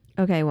recording.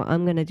 Okay, well,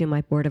 I'm going to do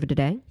my word of the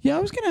day. Yeah, I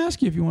was going to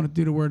ask you if you want to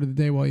do the word of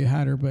the day while you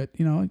had her, but,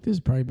 this is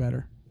probably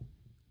better.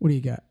 What do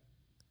you got?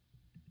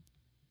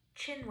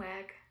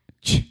 Chinwag.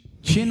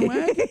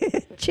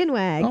 Chinwag?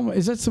 Chinwag. Oh,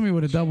 is that somebody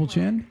with a double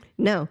chin?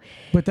 No.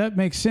 But that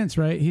makes sense,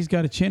 right? He's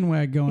got a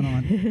chinwag going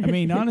on. I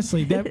mean,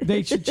 honestly,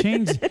 they should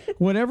change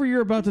whatever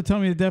you're about to tell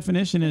me the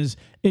definition is.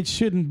 It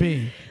shouldn't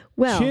be.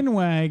 Well,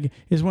 chinwag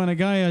is when a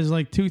guy has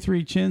like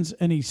 2-3 chins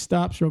and he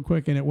stops real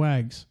quick and it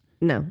wags.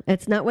 No,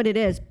 it's not what it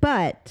is.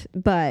 But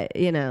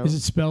Is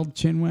it spelled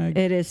chinwag?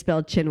 It is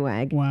spelled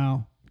chinwag.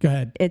 Wow. Go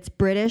ahead. It's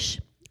British.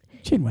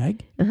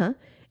 Chinwag.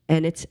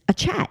 And it's a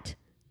chat.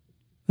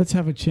 Let's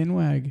have a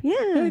chinwag.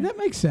 Yeah. Hey, that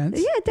makes sense.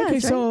 Yeah, it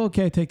does.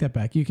 Okay, take that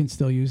back. You can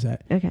still use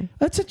that. Okay.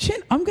 That's a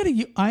chin.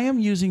 I am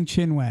using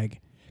chinwag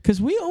because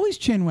we always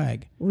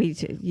chinwag.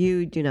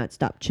 You do not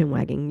stop chin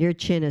wagging. Your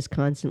chin is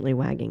constantly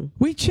wagging.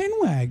 We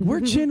chinwag.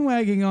 We're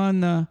chinwagging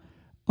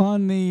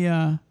on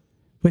the.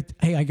 But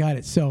hey, I got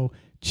it. So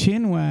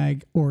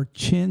chinwag or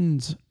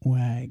chins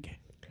wag.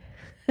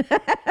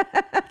 Get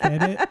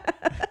it?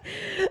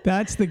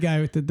 That's the guy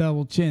with the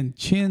double chin.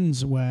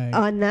 Chins wag.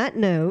 On that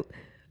note,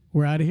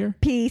 We're out of here.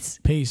 peace.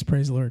 Peace.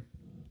 Praise the Lord.